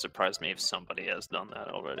 probably wouldn't surprise me if somebody has done that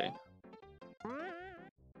already.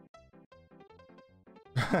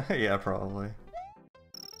 Yeah, probably.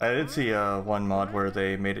 I did see one mod where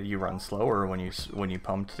they made it you run slower when you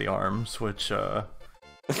pumped the arms, which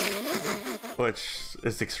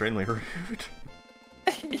is extremely rude.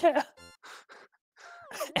 Yeah.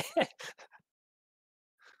 I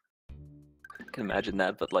can imagine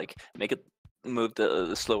that, but like make it move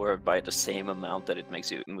the slower by the same amount that it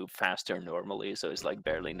makes you move faster normally, so it's like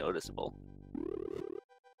barely noticeable.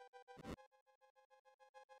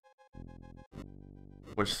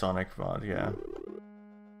 Which Sonic mod? Yeah,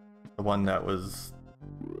 the one that was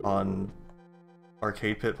on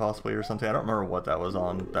Arcade Pit possibly or something. I don't remember what that was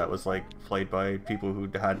on. That was like played by people who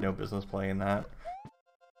had no business playing that.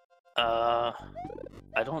 I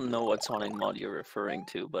don't know what Sonic mod you're referring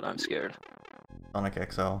to, but I'm scared.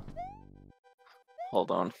 Sonic XL.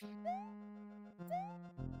 Hold on.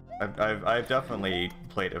 I've definitely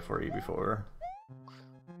played it for you before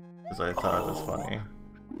because I thought it was funny.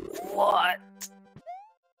 What?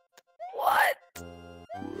 What?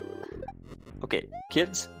 Okay,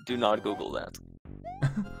 kids, do not Google that.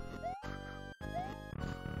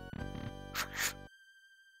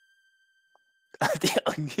 The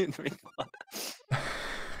onion ring mod.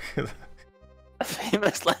 A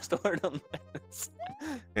famous last word on this.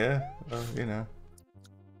 Yeah, you know.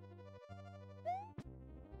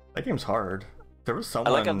 That game's hard. There was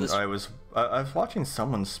someone I was watching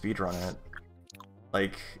someone speedrun it,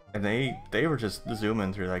 like, and they were just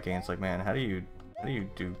zooming through that game. It's like, man, how do you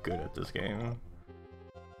do good at this game?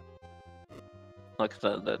 Like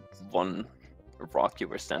that one rock you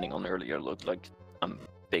were standing on earlier looked like a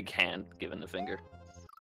big hand giving the finger.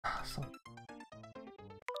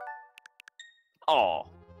 Oh.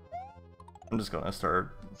 I'm just gonna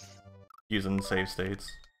start using save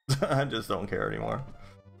states. I just don't care anymore.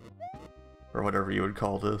 Or whatever you would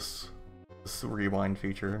call this rewind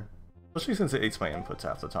feature. Especially since it eats my inputs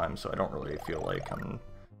half the time, so I don't really feel like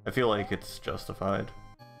I feel like it's justified.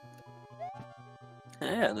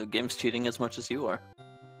 Yeah, the game's cheating as much as you are.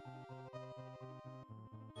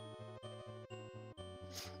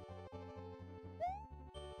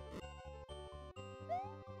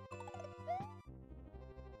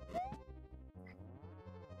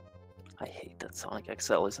 I hate that Sonic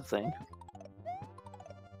XL is a thing.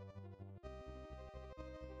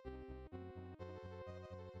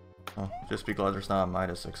 Oh, just be glad there's not a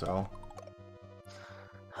Midas XL.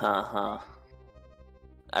 Haha.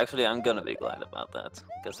 Actually, I'm gonna be glad about that,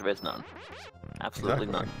 because there is none. Absolutely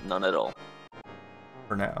Exactly. none at all.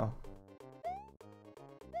 For now.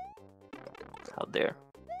 How dare.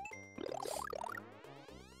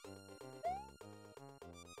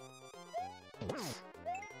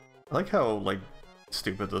 I like how, like,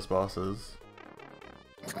 stupid this boss is.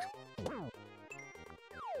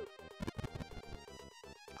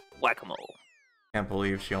 Whack-a-mole. Can't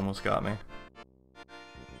believe she almost got me.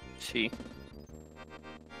 She.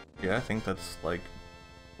 Yeah, I think that's like,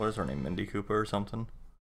 what is her name, Mindy Cooper or something?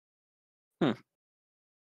 Hmm.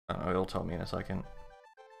 I don't know, it'll tell me in a second.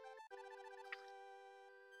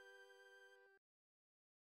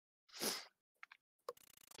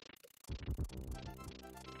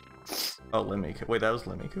 Oh, Lemmy. Wait, that was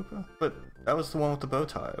Lemmy Koopa? But that was the one with the bow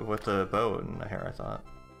tie, with the bow and the hair, I thought.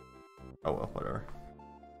 Oh well, whatever.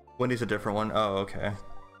 Wendy's a different one? Oh, okay.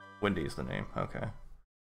 Wendy's the name, okay.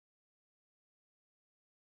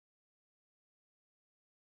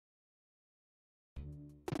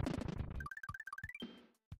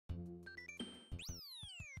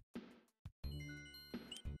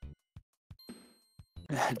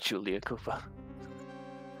 Julia Koopa.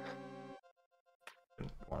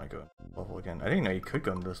 Didn't want to go into this level again. I didn't know you could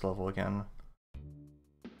go into this level again.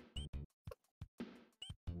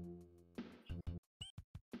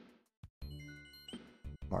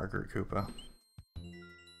 Margaret Koopa.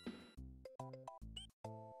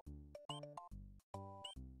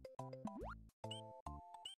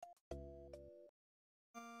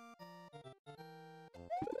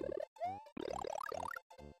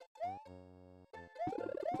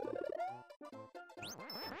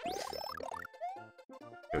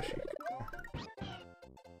 Yoshi.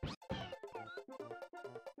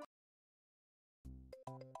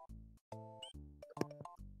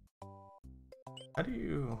 How do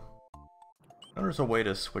you... There's a way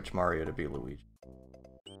to switch Mario to be Luigi.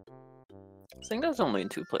 I think that's only in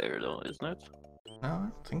 2-player though, isn't it? No, I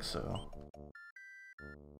don't think so.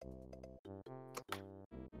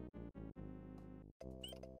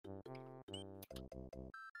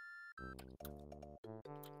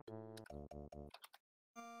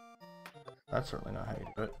 That's certainly not how you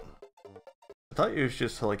do it. I thought you was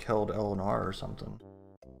just like held L and R or something.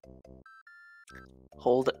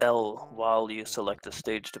 Hold L while you select a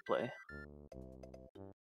stage to play.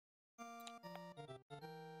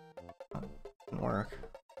 Didn't work.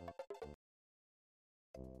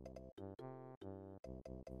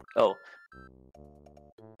 Oh.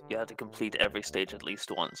 You have to complete every stage at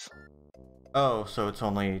least once. Oh, so it's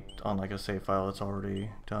only on like a save file that's already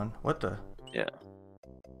done. What the? Yeah.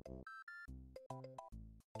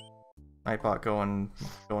 Nightbot going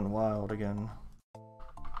wild again.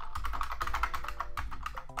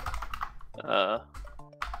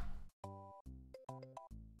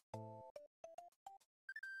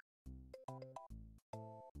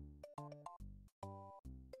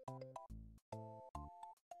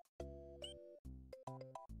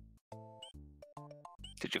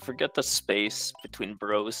 Did you forget the space between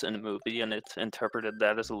bros and a movie and it interpreted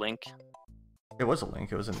that as a link? It was a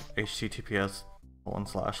link. It was an HTTPS /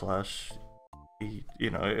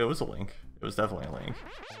 you know, it was a link. It was definitely a link.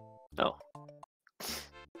 Oh.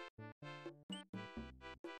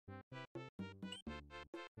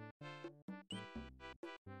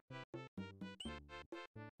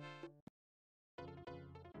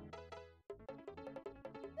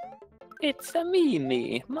 It's a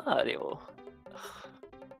me, Mario.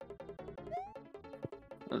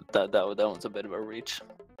 That one's a bit of a reach.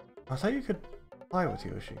 I thought you could fly with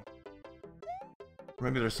Yoshi.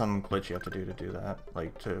 Maybe there's some glitch you have to do that,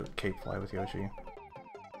 like to cape fly with Yoshi.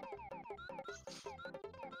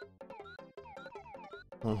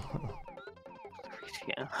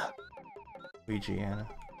 Yeah. Luigiana.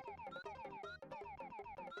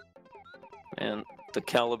 And the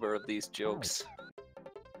caliber of these jokes.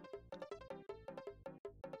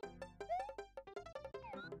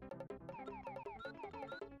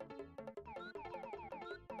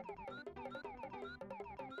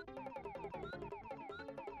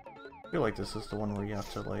 I feel like this is the one where you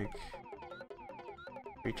have to like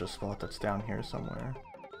reach a spot that's down here somewhere.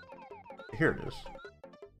 Here it is.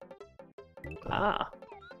 Ah.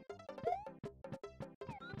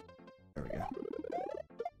 There we go.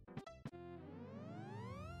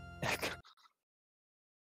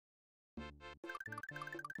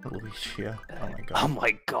 Luigia. Oh my god. Oh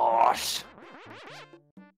my gosh.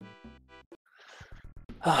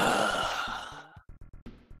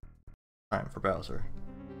 Time for Bowser.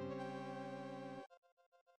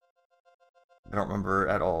 I don't remember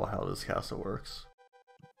at all how this castle works.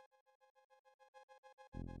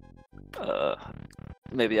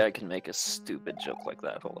 Maybe I can make a stupid joke like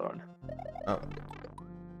that. Hold on. Oh.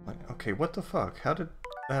 Okay, what the fuck? How did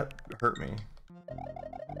that hurt me?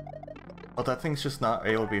 Oh, that thing's just not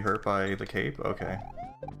able to be hurt by the cape? Okay.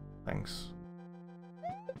 Thanks.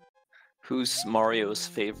 Who's Mario's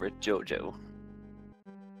favorite JoJo?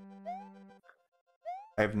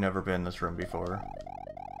 I've never been in this room before.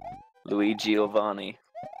 Luigi Giovanni.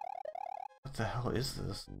 What the hell is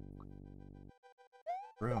this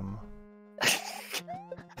room?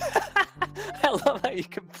 I love how you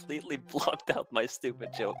completely blocked out my stupid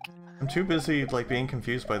joke. I'm too busy like being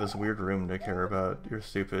confused by this weird room to care about your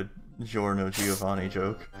stupid Giorno Giovanni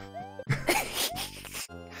joke.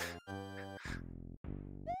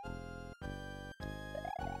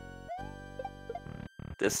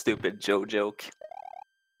 This stupid Joe joke.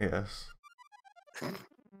 Yes.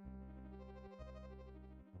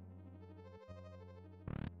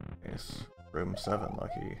 Yes. Room 7,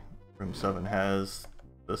 lucky. Room 7 has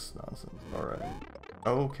this nonsense. Alright.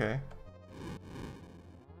 Oh, okay.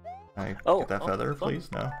 Can I get that feather, please?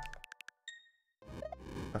 No.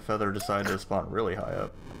 That feather decided to spawn really high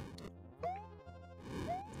up.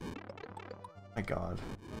 My god.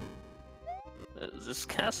 This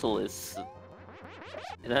castle is...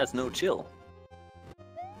 It has no chill.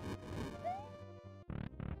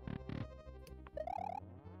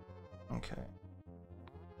 Okay.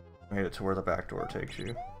 Made it to where the back door takes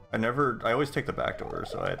you. I always take the back door,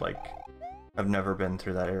 so I've never been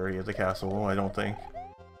through that area of the castle, I don't think.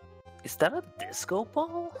 Is that a disco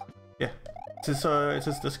ball? Yeah. It's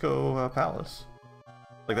his disco palace.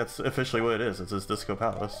 Like, that's officially what it is. It's his disco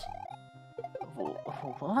palace.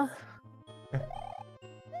 What? Yeah.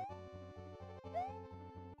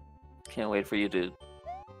 Can't wait for you to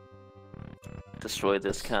destroy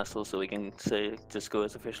this castle so we can say disco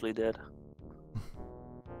is officially dead.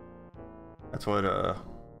 That's what it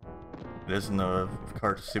is in the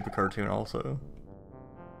super cartoon also.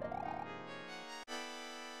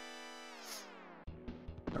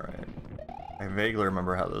 Alright. I vaguely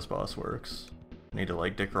remember how this boss works. I need to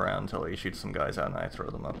like dick around until he shoots some guys out and I throw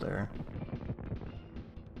them up there.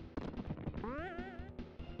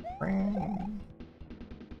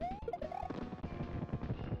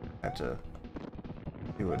 Have to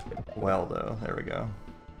do it well though. There we go.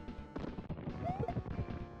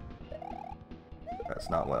 That's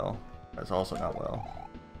not well. That's also not well.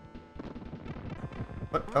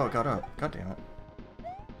 What? Oh, it got up. God damn it.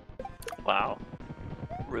 Wow.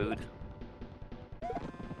 Rude.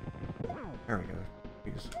 There we go.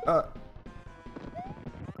 Please.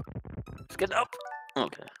 Let's get up!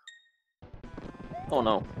 Okay. Oh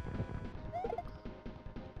no.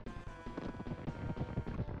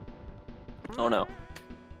 Oh no.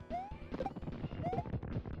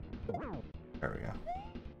 There we go.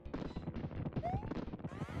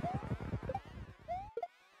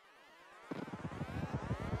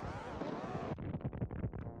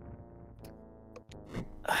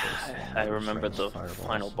 I remember the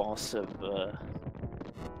final boss of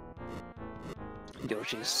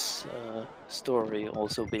Yoshi's story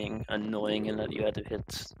also being annoying in that you had to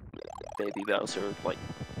hit Baby Bowser like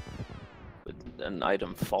with an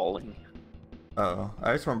item falling. Oh,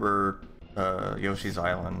 I just remember Yoshi's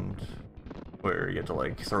Island where you had to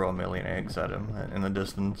like throw a million eggs at him in the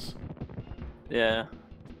distance. Yeah.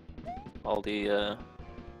 All the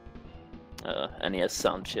NES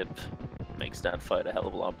sound chip makes that fight a hell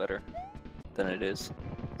of a lot better than it is.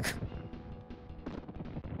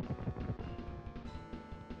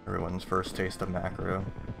 Everyone's first taste of macro.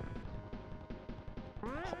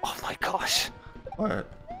 Oh my gosh!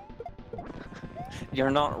 What?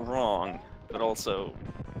 You're not wrong, but also...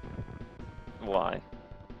 why?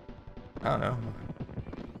 I don't know.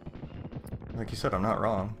 Like you said, I'm not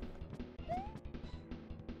wrong.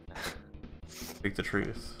 Speak the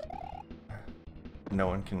truth. No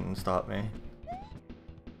one can stop me.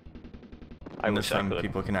 And this time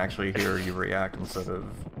people can actually hear you react instead of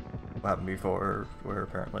what happened before, where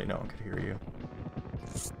apparently no one could hear you.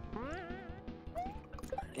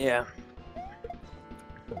 Yeah.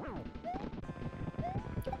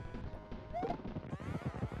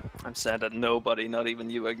 I'm sad that nobody, not even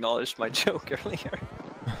you, acknowledged my joke earlier.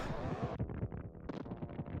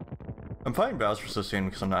 I'm fighting Bowser so soon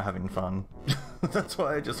because I'm not having fun. That's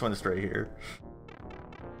why I just went straight here.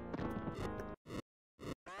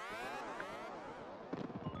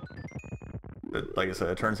 But like I said,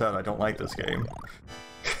 it turns out I don't like this game.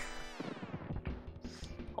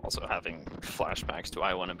 Also having flashbacks to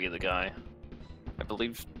I Want to Be the Guy. I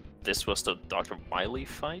believe this was the Dr. Wily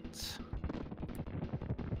fight?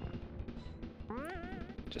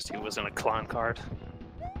 Just he was in a clown cart.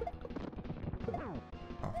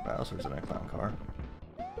 Oh, Bowser's in a clown car.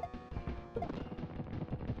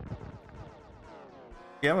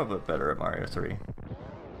 Yeah, I'm a bit better at Mario 3.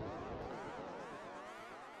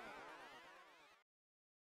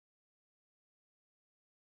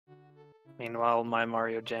 Meanwhile, my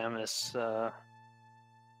Mario Jam is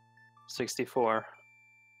 64.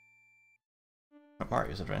 But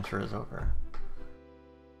Mario's adventure is over.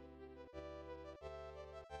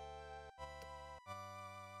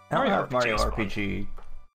 I don't have Mario RPG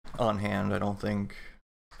on hand, I don't think.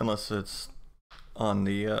 Unless it's on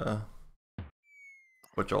the,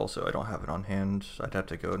 which also I don't have it on hand. I'd have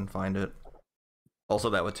to go and find it. Also,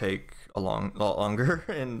 that would take a lot longer,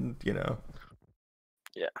 and, you know.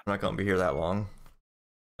 Yeah. I'm not gonna be here that long.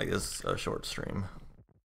 Like, this a short stream.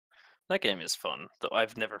 That game is fun, though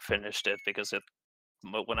I've never finished it because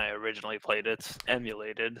when I originally played it,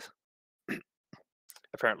 emulated.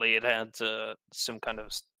 Apparently it had some kind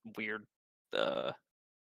of weird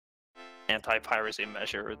anti-piracy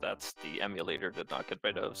measure that the emulator did not get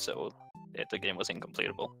rid of, so the game was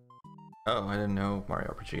incompletable. Oh, I didn't know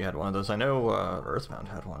Mario RPG had one of those. I know Earthbound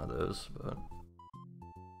had one of those, but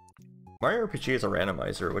Mario RPG is a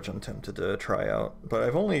randomizer, which I'm tempted to try out, but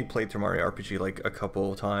I've only played through Mario RPG like a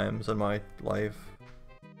couple times in my life.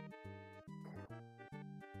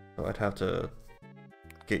 So I'd have to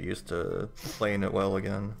get used to playing it well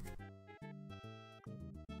again.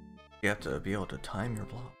 You have to be able to time your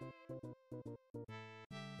block.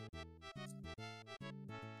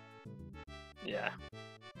 Yeah.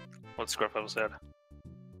 What Scruffo said.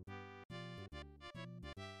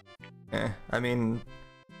 I mean,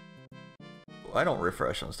 I don't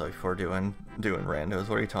refresh on stuff before doing randos.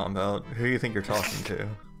 What are you talking about? Who do you think you're talking to?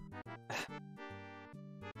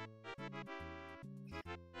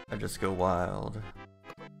 I just go wild.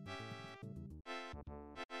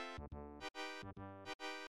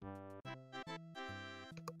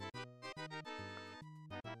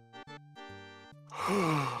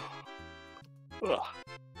 Ugh.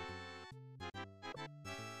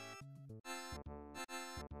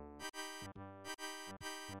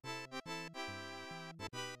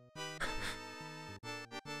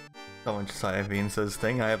 Someone Josiah Bean says,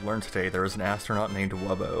 "Thing I have learned today, there is an astronaut named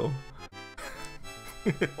Wubbo."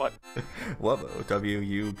 What? Wubbo.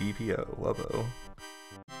 W-U-B-B-O. Wubbo.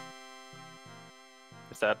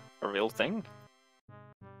 Is that a real thing?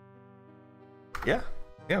 Yeah.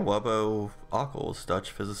 Yeah, Wubbo Ockels, Dutch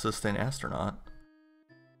physicist and astronaut.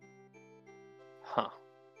 Huh.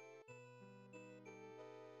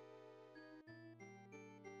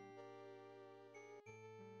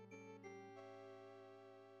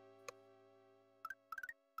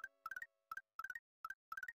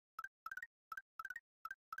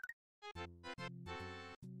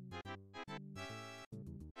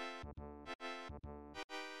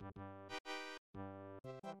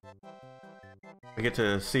 We get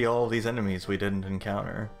to see all these enemies we didn't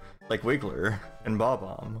encounter, like Wiggler and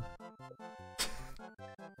Bob-omb.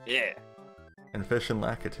 Yeah. And Fish and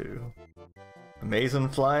Lakitu. Amazing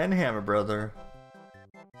Flying Hammer Brother.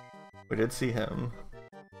 We did see him.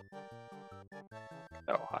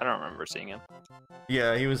 Oh, I don't remember seeing him.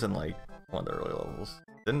 Yeah, he was in like one of the early levels.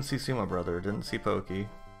 Didn't see Sumo Brother, didn't see Pokey.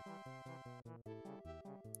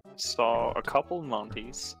 Saw a couple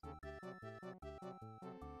Monties.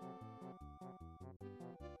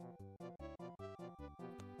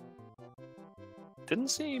 Didn't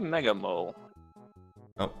see Mega Mole.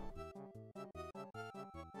 Nope.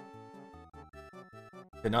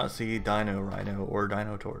 Did not see Dino Rhino or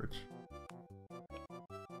Dino Torch.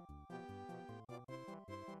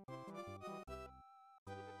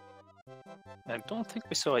 I don't think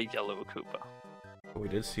we saw a yellow Koopa. But we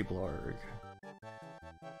did see Blarg.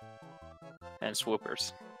 And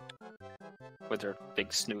swoopers. With their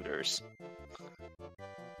big snooters.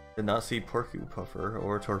 Did not see Porcu Puffer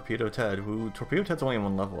or Torpedo Ted, who Torpedo Ted's only in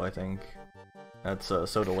one level, I think. That's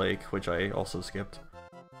Soda Lake, which I also skipped.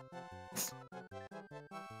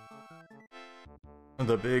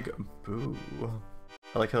 The big Boo.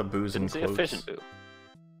 I like how Boo's in Didn't see quotes. a Fission Boo.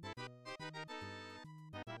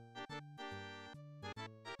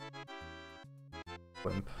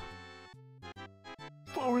 Wimp.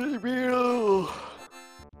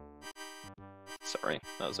 Sorry,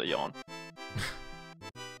 that was a yawn.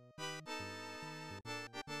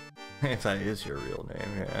 If that is your real name,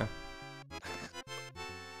 yeah.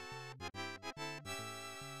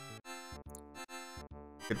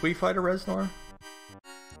 Did we fight a Reznor?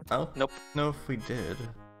 I don't Nope. know if we did.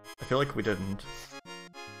 I feel like we didn't.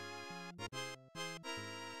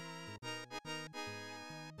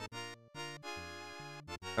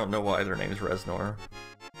 I don't know why their name's Reznor.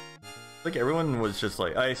 Like everyone was just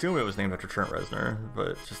like, I assume it was named after Trent Reznor,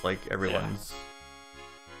 but just like everyone's.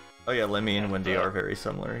 Oh yeah, Lemmy and Wendy are very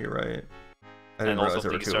similar. You're right. I didn't realize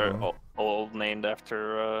there were two of them. All named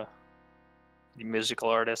after the musical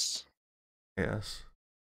artists. Yes.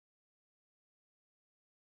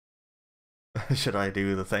 Should I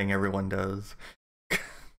do the thing everyone does?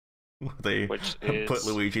 They Which is... put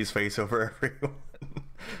Luigi's face over everyone.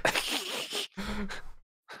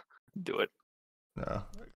 Do it. No,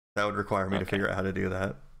 that would require me to figure out how to do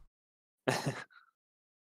that.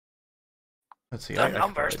 Let's see. The I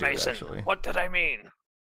numbers, could Mason. actually. What did I mean?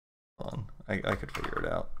 Hold on. I could figure it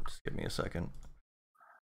out. Just give me a second.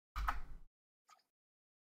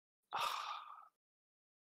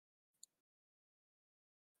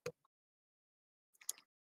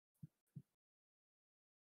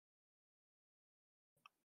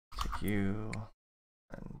 Take you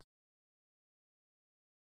and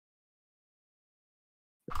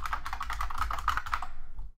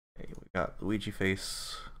okay, we got Luigi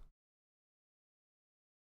face.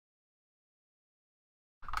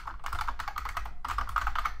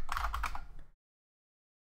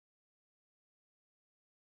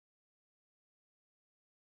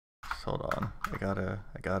 hold on. I gotta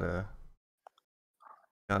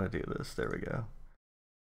do this. There we go.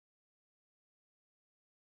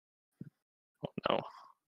 Oh, no.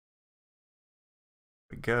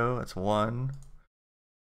 There we go. That's 1.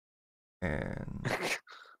 And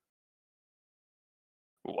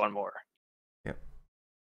 1 more. Yep.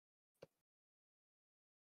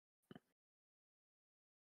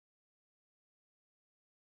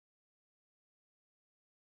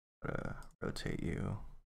 Rotate you.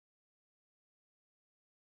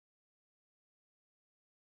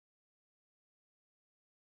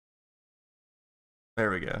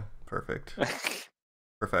 There we go. Perfect.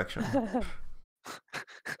 Perfection.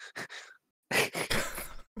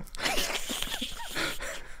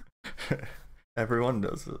 Everyone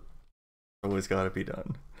does it. Always gotta be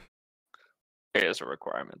done. It is a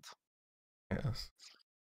requirement. Yes.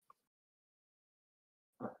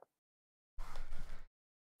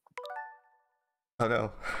 Oh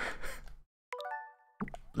no.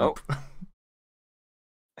 Oh.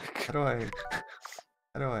 How do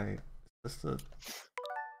I this the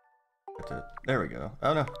there we go.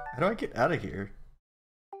 Oh no. How do I get out of here?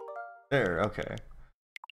 There, okay.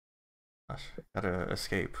 Gosh, gotta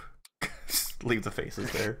escape. Just leave the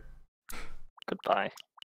faces there. Goodbye.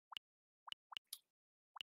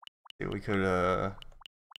 See, we could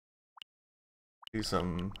do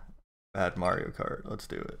some bad Mario Kart. Let's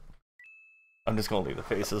do it. I'm just gonna leave the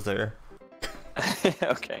faces there.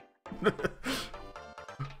 Okay.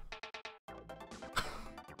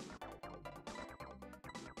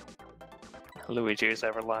 Luigi is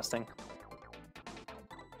everlasting.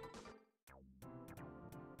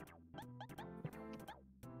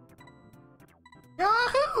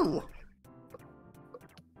 Yahoo!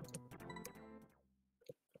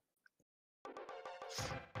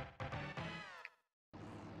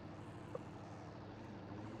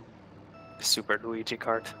 Super Luigi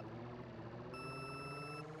Kart.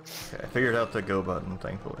 Okay, I figured out the go button,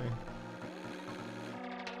 thankfully.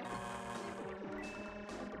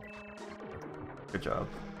 Good job.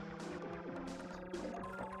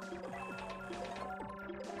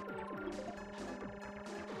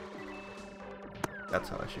 That's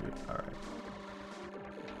how I shoot. Alright.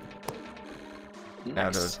 Nice. Now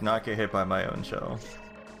to not get hit by my own shell.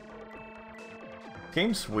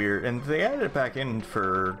 Game's weird, and they added it back in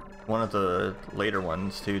for one of the later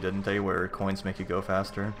ones too, didn't they? Where coins make you go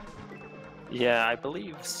faster. Yeah, I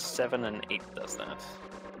believe 7 and 8 does that.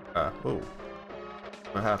 Oh.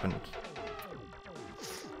 What happened?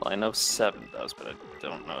 Well, I know 7 does, but I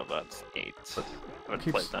don't know about 8. But I haven't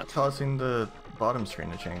keeps played that. causing the bottom screen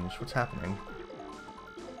to change. What's happening?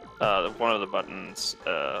 One of the buttons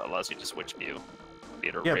allows you to switch view.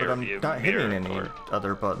 Either Yeah, rear but I'm view, not hitting mirror, any or...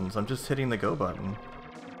 other buttons. I'm just hitting the go button.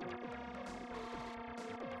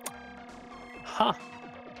 Huh.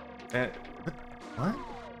 What?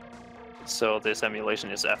 So this emulation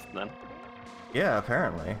is F then? Yeah,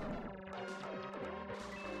 apparently.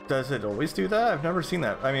 Does it always do that? I've never seen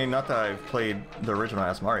that. I mean, not that I've played the original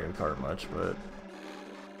ass Mario Kart much, but...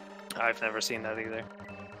 I've never seen that either.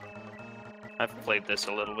 I've played this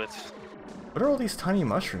a little bit. What are all these tiny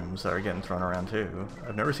mushrooms that are getting thrown around too?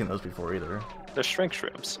 I've never seen those before either. They're shrink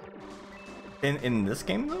shrooms. In this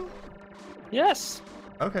game though? Yes!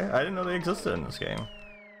 Okay, I didn't know they existed in this game.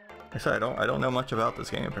 Like I said, I don't know much about this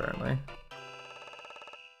game apparently.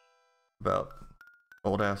 About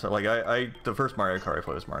old ass, like the first Mario Kart I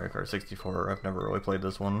played was Mario Kart 64. I've never really played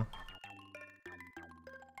this one.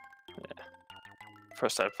 Yeah.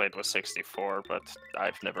 First I played was 64, but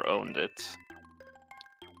I've never owned it.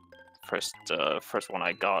 First one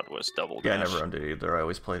I got was Double Dash. Yeah, I never owned it either. I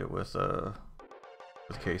always played it with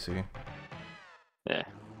Casey. Yeah.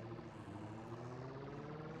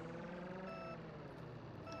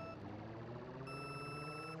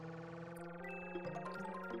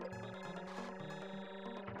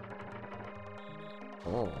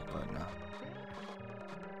 Oh, but no.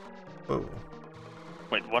 Whoa.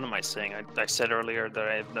 Wait, what am I saying? I said earlier that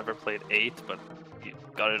I've never played 8, but you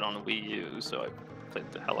got it on Wii U, so I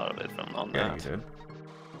played the hell out of it on Yeah, that. you did.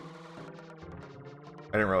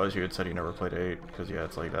 I didn't realize you had said you never played 8, because yeah,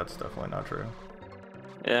 it's like, that's definitely not true.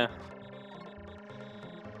 Yeah.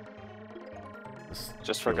 This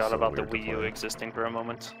Just feels forgot so about the weird to Wii U play. existing for a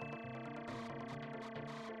moment.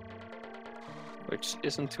 Which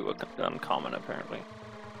isn't too uncommon, apparently.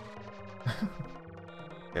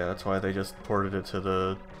 Yeah, that's why they just ported it to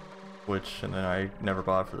the Switch, and then I never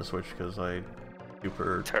bought it for the Switch, because I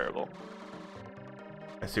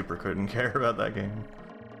super couldn't care about that game.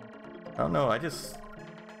 I don't know, I just...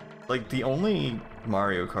 Like, the only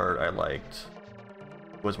Mario Kart I liked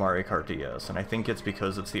was Mario Kart DS, and I think it's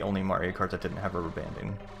because it's the only Mario Kart that didn't have rubber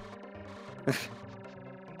banding.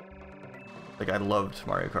 Like, I loved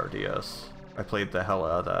Mario Kart DS. I played the hell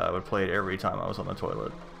out of that. I would play it every time I was on the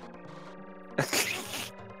toilet.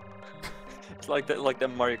 It's like the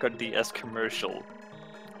Mario Kart DS commercial,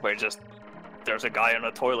 where just there's a guy on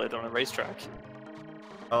a toilet on a racetrack.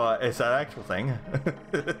 Oh, is that an actual thing?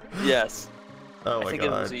 Yes. Oh I my think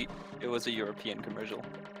god. it was a European commercial.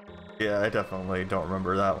 Yeah, I definitely don't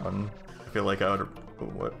remember that one. I feel like I would...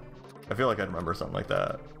 What? I feel like I'd remember something like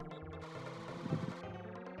that.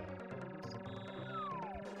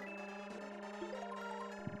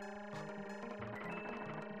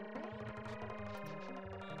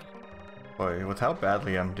 Boy, with how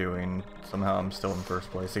badly I'm doing, somehow I'm still in first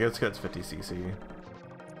place. I guess it's 50cc.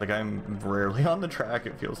 Like, I'm rarely on the track,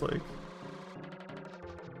 it feels like.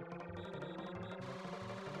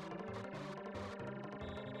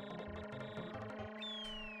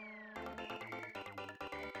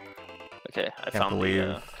 Okay, I Can't found believe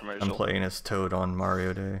the commercial. I'm playing as Toad on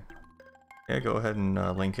Mario Day. Yeah, go ahead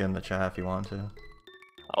and link in the chat if you want to.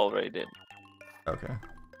 Already did. Okay.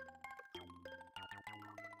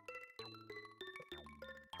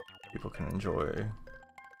 People can enjoy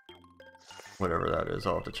whatever that is.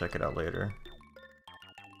 I'll have to check it out later.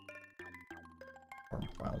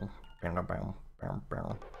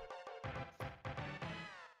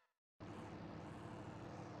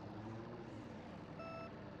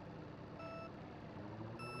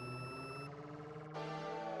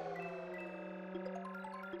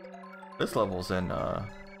 This level's in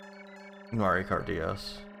Mario Kart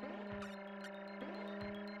DS.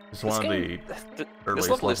 It's one of the earliest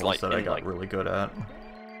levels like that I got really good at.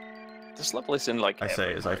 This level is in like I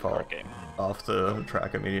say as I Mario fall Kart game. off the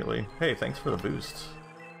track immediately. Hey, thanks for the boost.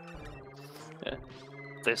 Yeah.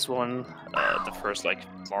 This one, the first like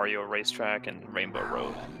Mario racetrack and Rainbow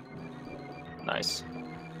Road. Nice.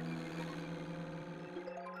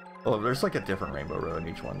 Oh, there's like a different Rainbow Road in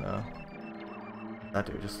each one though. That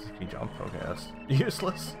dude just can you jump? Okay, that's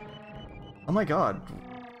useless. Oh my god,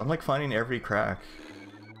 I'm like finding every crack.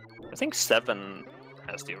 I think 7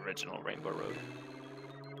 has the original Rainbow Road.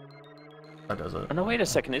 That does it. Oh no, wait a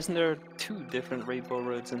second, isn't there 2 different Rainbow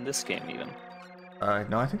Roads in this game even?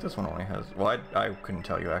 No, I think this one only has... Well, I couldn't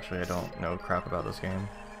tell you actually, I don't know crap about this game.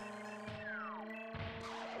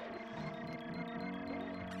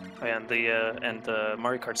 And the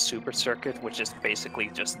Mario Kart Super Circuit, which is basically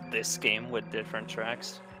just this game with different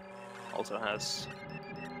tracks, also has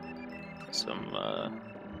some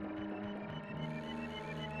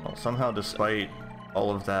Well, somehow despite all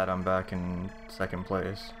of that, I'm back in second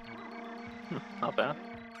place. not bad.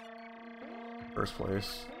 First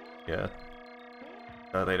place. Yeah.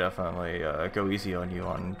 They definitely go easy on you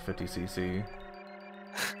on 50cc.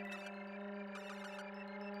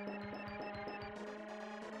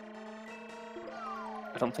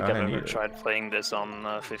 I don't think I've ever tried playing this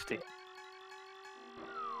on 50.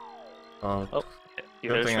 Oh,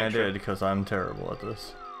 good thing I did, because I'm terrible at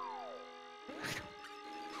this.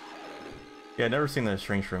 Yeah, I've never seen the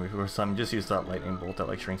shrink shroom before, so I'm just used that lightning bolt that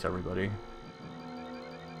like shrinks everybody.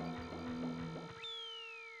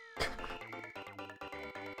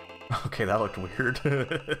 Okay, that looked weird.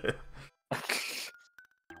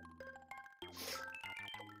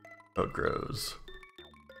 Toad grows.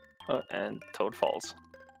 Oh, and Toad falls.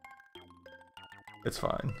 It's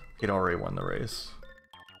fine. He'd already won the race.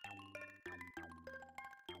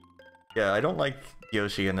 Yeah, I don't like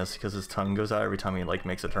Yoshi in this because his tongue goes out every time he like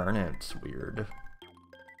makes a turn, and it's weird.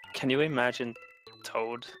 Can you imagine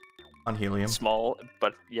Toad On helium? small,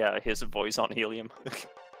 but yeah, his voice on helium?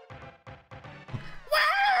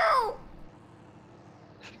 Wow!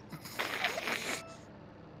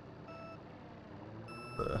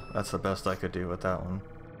 That's the best I could do with that one.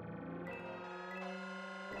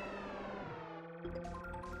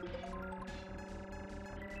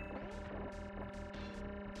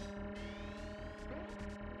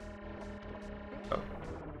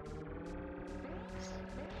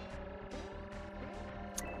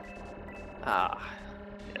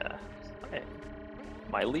 Yeah.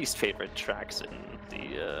 My least favorite tracks in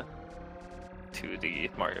the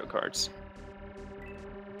 2D Mario Karts.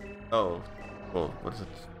 Oh, well, what is it?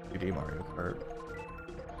 2D Mario Kart.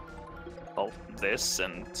 Well, this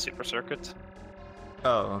and Super Circuit.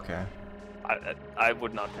 Oh, okay. I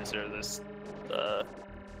would not consider this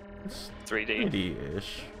It's 3D.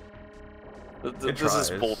 3D-ish. This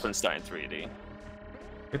is Wolfenstein 3D.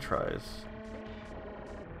 It tries.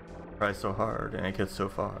 Tries so hard, and it gets so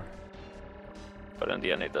far. But in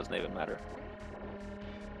the end, it doesn't even matter.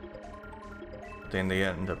 But in the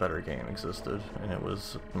end, a better game existed, and it was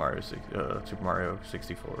Super Mario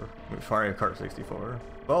 64. Mario Kart 64.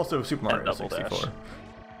 But also Super Mario 64.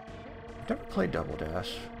 I've never played Double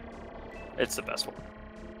Dash. It's the best one.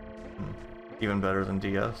 Even better than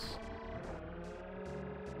DS.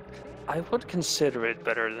 I would consider it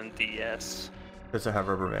better than DS. Does it have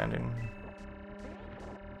rubber banding?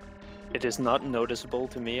 It is not noticeable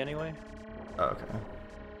to me anyway. Oh, okay.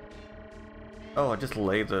 Oh, I just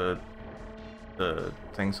lay the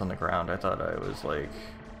things on the ground. I thought I was like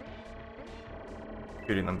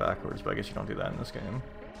shooting them backwards, but I guess you don't do that in this game.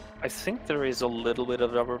 I think there is a little bit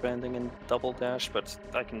of rubber banding in Double Dash, but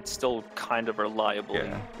I can still kind of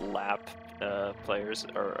reliably lap players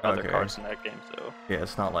or other cards in that game. So yeah,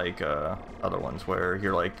 it's not like other ones where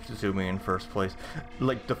you're like zooming in first place.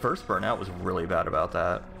 Like the first Burnout was really bad about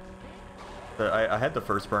that. I had the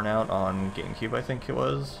first Burnout on GameCube, I think it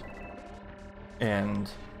was, and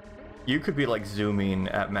you could be like zooming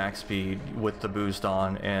at max speed with the boost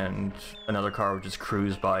on, and another car would just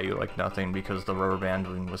cruise by you like nothing because the rubber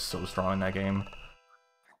banding was so strong in that game.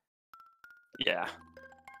 Yeah,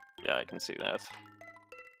 I can see that.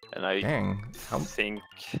 And I think...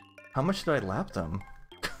 How much did I lap them?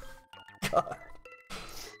 God.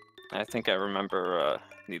 I think I remember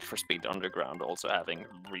Need for Speed Underground also having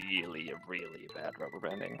really bad rubber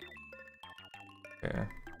banding. Yeah.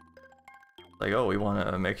 Like, oh, we want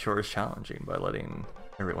to make sure it's challenging by letting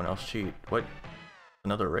everyone else cheat. What?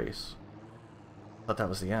 Another race? I thought that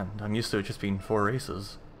was the end. I'm used to it just being 4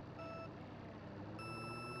 races.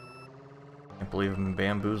 Can't believe I'm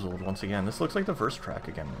bamboozled once again. This looks like the first track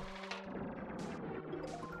again.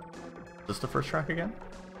 Is this the first track again?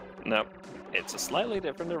 No, it's a slightly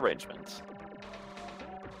different arrangement.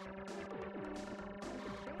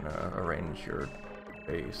 I'm gonna arrange your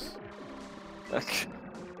base. Okay.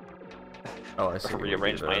 Oh, I see.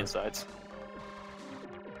 Rearrange my insides.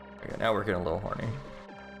 Okay, now we're getting a little horny.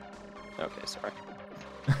 Okay, sorry.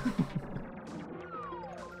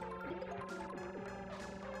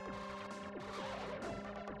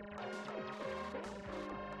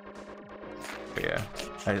 Yeah,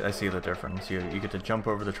 I see the difference. You get to jump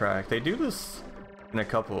over the track. They do this in a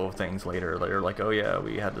couple of things later. They're like, oh yeah,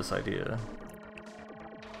 we had this idea.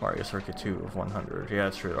 Mario Circuit 2 of 100. Yeah,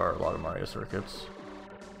 it's true. There are a lot of Mario circuits.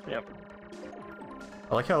 Yep.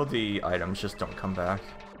 I like how the items just don't come back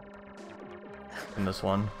in this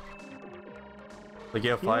one. Like, you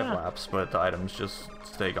have 5 laps, but the items just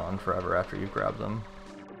stay gone forever after you grab them.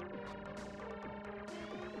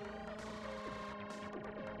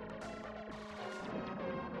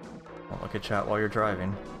 Don't look at chat while you're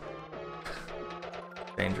driving.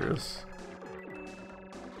 Dangerous.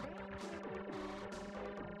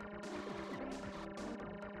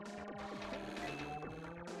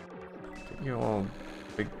 Get your old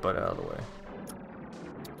big butt out of the way.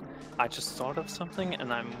 I just thought of something,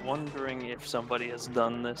 and I'm wondering if somebody has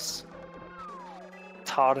done this.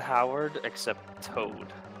 Todd Howard, except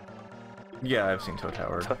Toad. Yeah, I've seen Toad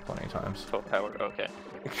Howard plenty of times. Toad Howard, okay.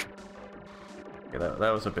 Yeah, that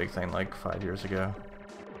was a big thing like 5 years ago.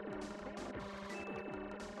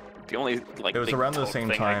 The only like it was around the Toad same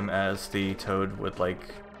time as the Toad with like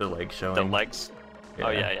the legs showing. The legs. Yeah. Oh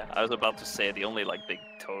yeah. I was about to say the only like big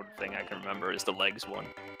Toad thing I can remember is the legs one,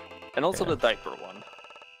 and also the diaper one.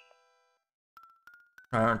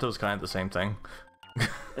 Aren't those kind of the same thing?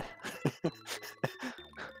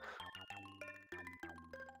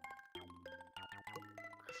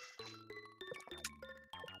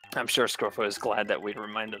 I'm sure Scruffo is glad that we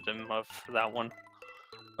reminded him of that one.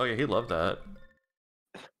 Oh yeah, he loved that.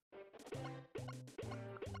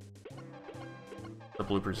 The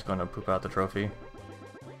blooper's gonna poop out the trophy.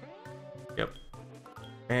 Yep.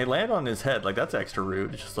 And he landed on his head, like that's extra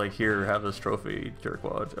rude. Just like, here, have this trophy,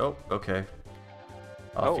 jerkwad. Oh, okay.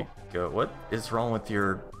 Off you go. What is wrong with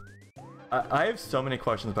your... I have so many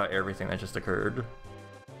questions about everything that just occurred.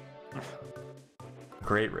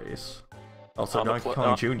 Great race. Also, Donkey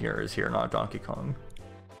Kong Jr. is here, not Donkey Kong.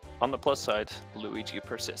 On the plus side, Luigi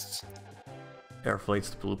persists. Airflate's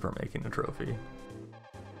the blooper making the trophy.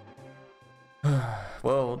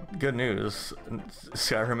 Well, good news.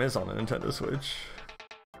 Skyrim is on the Nintendo Switch.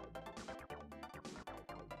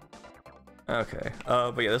 Okay,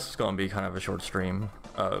 but yeah, this is going to be kind of a short stream.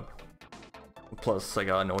 Plus, I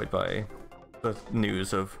got annoyed by the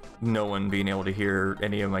news of no one being able to hear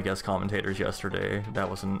any of my guest commentators yesterday. That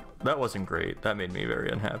wasn't great. That made me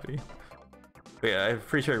very unhappy. But yeah, I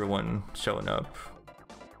appreciate everyone showing up.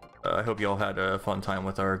 I hope you all had a fun time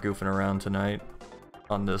with our goofing around tonight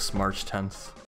on this March 10th.